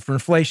adjusted for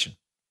inflation.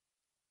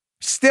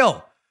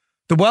 Still,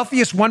 the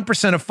wealthiest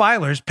 1% of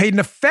filers paid an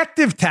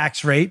effective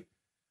tax rate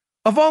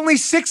of only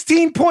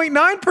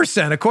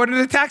 16.9%, according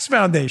to the Tax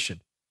Foundation.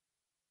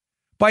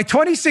 By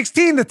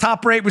 2016, the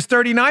top rate was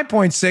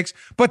 39.6,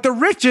 but the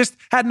richest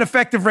had an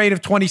effective rate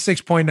of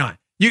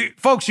 26.9.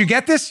 Folks, you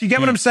get this? You get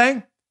what I'm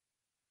saying?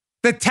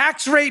 The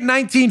tax rate in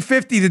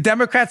 1950, the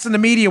Democrats and the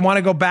media want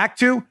to go back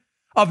to,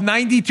 of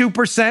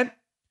 92%.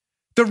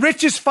 The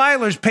richest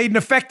filers paid an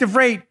effective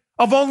rate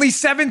of only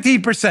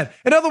 17%.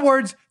 In other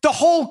words, the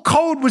whole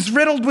code was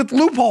riddled with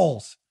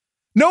loopholes.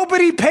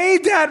 Nobody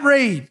paid that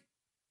rate.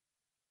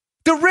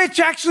 The rich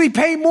actually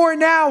pay more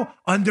now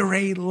under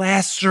a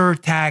lesser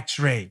tax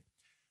rate.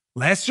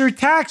 Lesser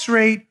tax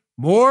rate,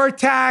 more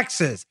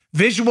taxes.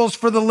 Visuals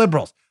for the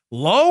liberals.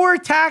 Lower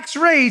tax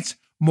rates,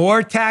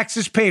 more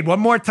taxes paid. One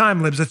more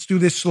time, libs. Let's do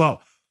this slow.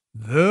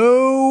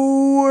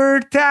 Lower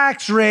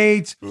tax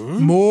rates,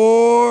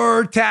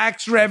 more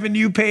tax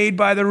revenue paid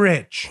by the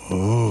rich.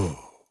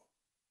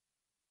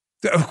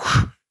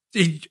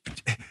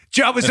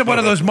 Joe was in one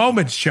of those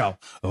moments, Joe.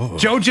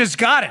 Joe just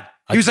got it.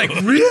 He was like,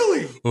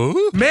 really?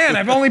 Man,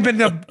 I've only been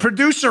the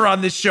producer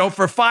on this show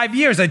for 5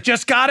 years. I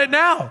just got it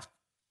now.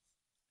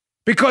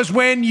 Because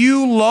when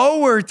you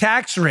lower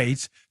tax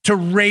rates to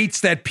rates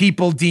that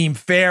people deem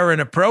fair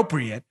and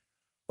appropriate,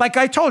 like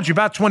I told you,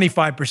 about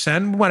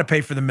 25%, we want to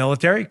pay for the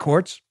military,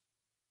 courts.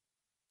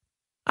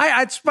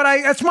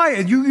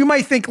 You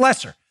might think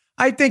lesser.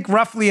 I think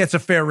roughly it's a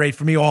fair rate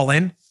for me all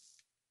in.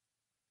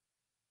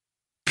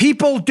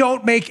 People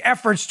don't make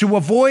efforts to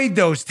avoid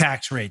those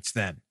tax rates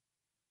then.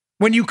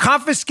 When you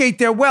confiscate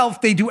their wealth,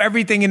 they do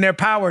everything in their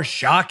power,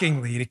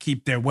 shockingly, to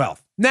keep their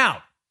wealth.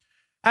 Now,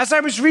 as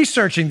I was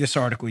researching this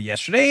article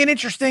yesterday, an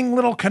interesting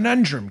little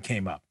conundrum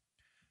came up.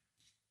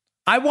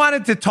 I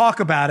wanted to talk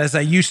about, as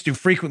I used to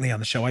frequently on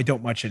the show, I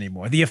don't much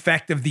anymore, the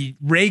effect of the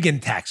Reagan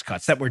tax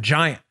cuts that were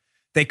giant.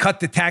 They cut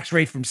the tax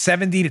rate from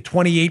 70 to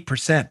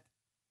 28%.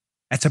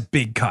 That's a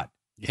big cut.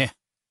 Yeah.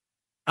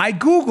 I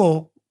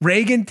Google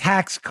Reagan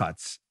tax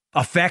cuts,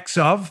 effects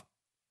of.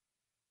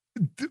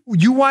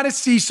 You want to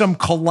see some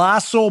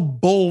colossal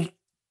bull.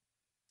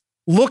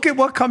 Look at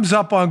what comes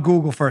up on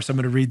Google first. I'm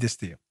going to read this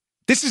to you.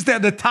 This is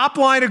the top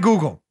line of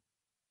Google.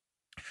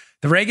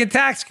 The Reagan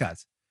tax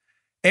cuts.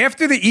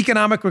 After the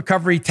Economic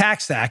Recovery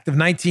Tax Act of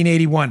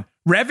 1981,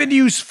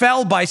 revenues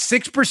fell by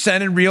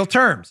 6% in real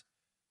terms.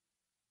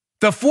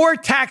 The 4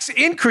 tax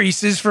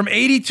increases from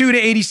 82 to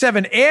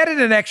 87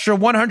 added an extra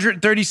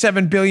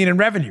 $137 billion in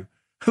revenue.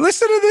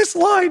 Listen to this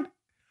line.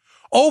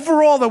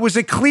 Overall, there was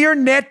a clear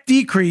net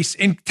decrease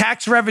in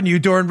tax revenue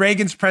during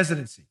Reagan's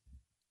presidency.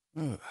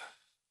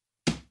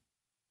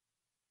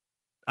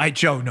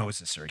 Joe knows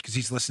this, sir, because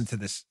he's listened to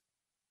this.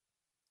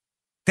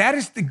 That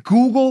is the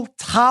Google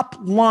top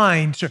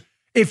line. So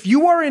if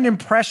you are an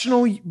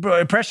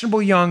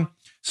impressionable young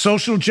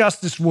social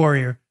justice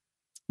warrior,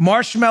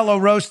 marshmallow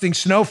roasting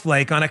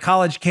snowflake on a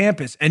college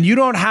campus, and you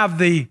don't have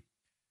the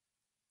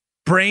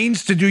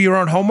brains to do your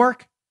own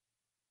homework,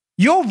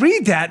 you'll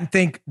read that and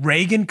think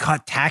Reagan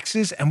cut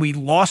taxes and we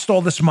lost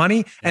all this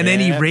money, and then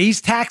he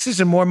raised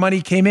taxes and more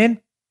money came in.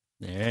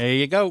 There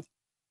you go.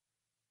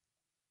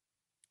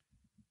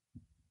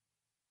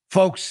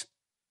 Folks,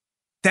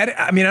 I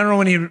don't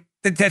know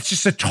that's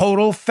just a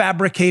total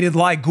fabricated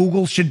lie.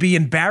 Google should be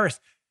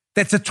embarrassed.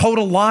 That's a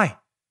total lie.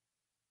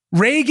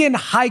 Reagan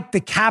hiked the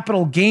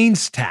capital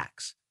gains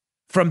tax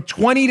from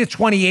 20 to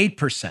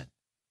 28%,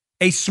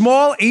 a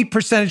small 8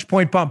 percentage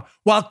point bump,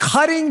 while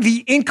cutting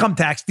the income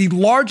tax, the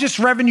largest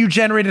revenue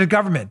generated in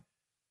government,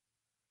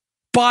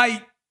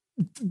 by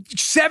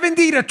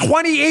 70 to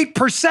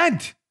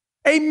 28%,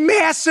 a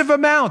massive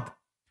amount.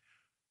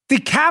 The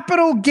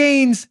capital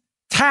gains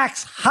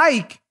tax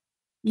hike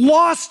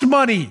lost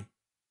money.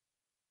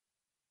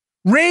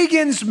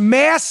 Reagan's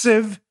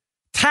massive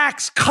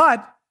tax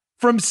cut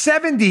from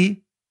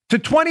 70 to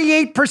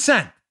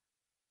 28%.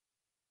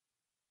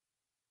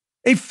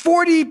 A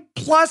 40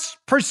 plus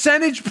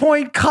percentage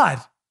point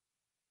cut.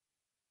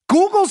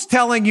 Google's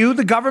telling you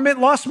the government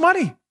lost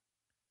money.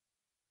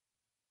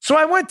 So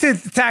I went to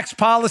the Tax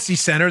Policy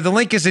Center. The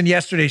link is in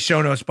yesterday's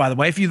show notes, by the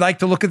way, if you'd like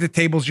to look at the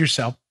tables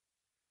yourself,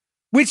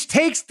 which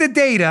takes the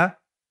data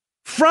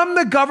from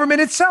the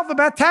government itself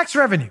about tax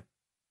revenue.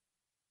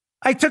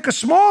 I took a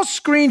small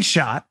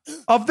screenshot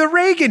of the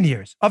Reagan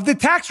years, of the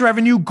tax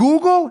revenue.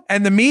 Google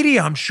and the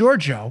media, I'm sure,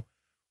 Joe,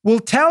 will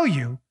tell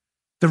you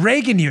the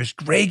Reagan years.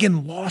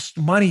 Reagan lost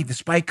money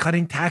despite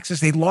cutting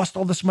taxes. They lost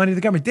all this money to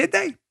the government. Did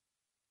they?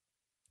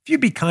 If you'd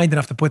be kind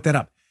enough to put that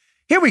up.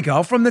 Here we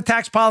go from the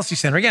Tax Policy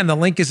Center. Again, the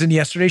link is in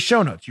yesterday's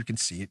show notes. You can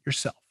see it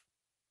yourself.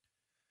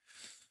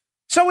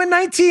 So in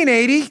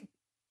 1980,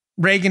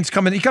 Reagan's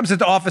he comes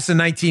into office in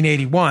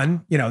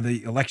 1981.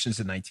 The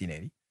election's in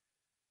 1980.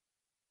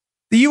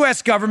 The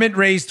U.S. government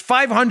raised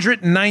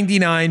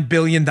 $599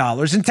 billion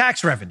in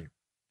tax revenue.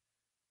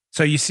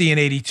 So you see in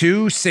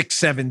 82,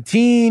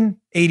 617,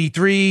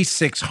 83,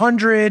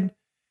 600,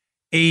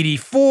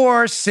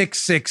 84,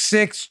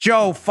 666.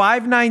 Joe,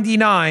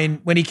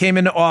 599 when he came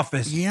into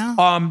office.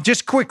 Yeah.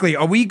 Just quickly,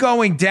 are we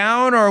going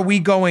down or are we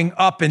going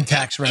up in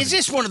tax revenue? Is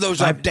this one of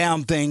those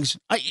up-down things?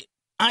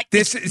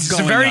 This is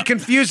very up.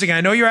 confusing.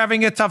 I know you're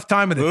having a tough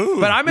time with it,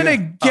 but I'm going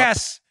to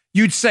guess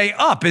you'd say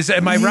up.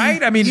 Am I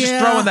right? I mean, just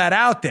throwing that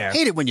out there.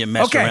 Hate it when you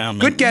mess around.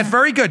 Good guess.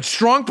 Very good.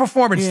 Strong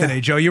performance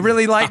today, Joe. You're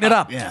really lighting it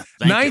up.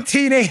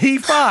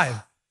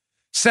 1985,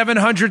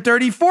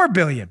 $734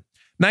 billion.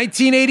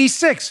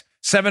 1986,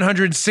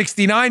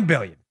 $769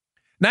 billion.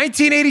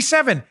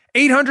 1987,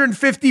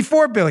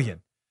 $854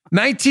 billion.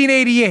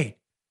 1988,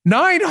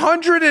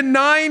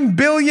 $909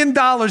 billion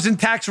in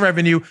tax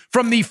revenue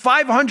from the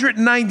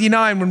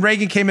 599 when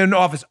Reagan came into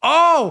office.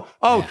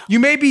 You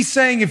may be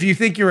saying if you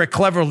think you're a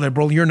clever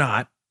liberal, you're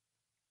not.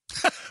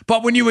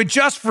 But when you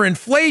adjust for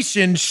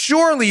inflation,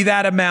 surely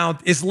that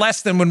amount is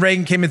less than when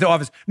Reagan came into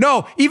office.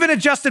 No, even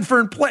adjusted for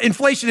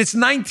inflation, it's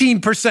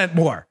 19%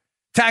 more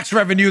tax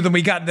revenue than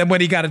when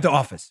he got into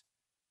office.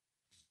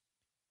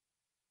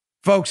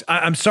 Folks,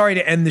 I'm sorry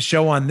to end the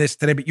show on this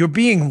today, but you're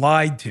being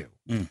lied to.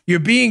 You're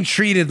being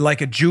treated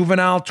like a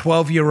juvenile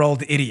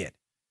 12-year-old idiot.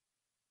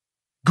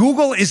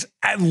 Google is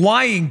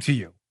lying to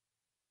you.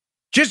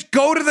 Just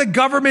go to the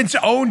government's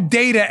own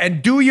data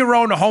and do your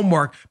own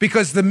homework,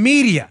 because the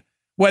media,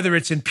 whether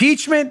it's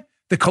impeachment,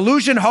 the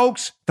collusion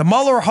hoax, the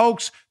Mueller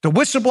hoax, the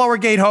whistleblower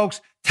gate hoax,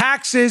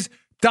 taxes,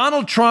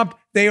 Donald Trump,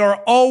 they are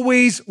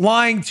always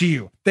lying to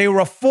you. They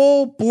were a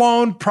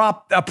full-blown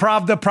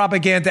Pravda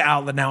propaganda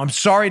outlet. Now, I'm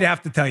sorry to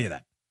have to tell you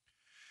that.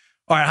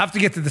 All right, I have to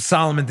get to the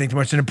Solomon thing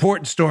tomorrow. It's an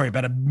important story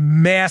about a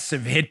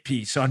massive hit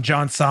piece on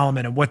John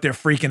Solomon and what they're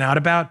freaking out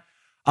about.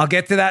 I'll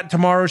get to that in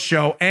tomorrow's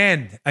show.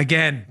 And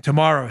again,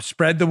 tomorrow,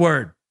 spread the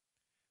word.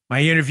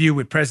 My interview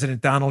with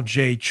President Donald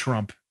J.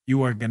 Trump.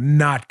 You are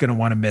not going to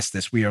want to miss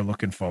this. We are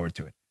looking forward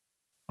to it.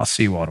 I'll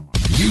see you all tomorrow.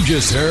 You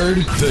just heard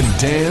the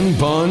Dan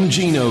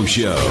Bongino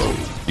Show.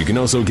 You can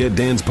also get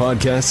Dan's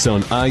podcasts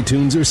on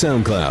iTunes or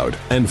SoundCloud.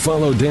 And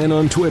follow Dan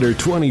on Twitter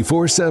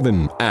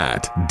 24/7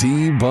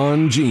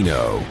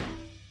 @DBongino.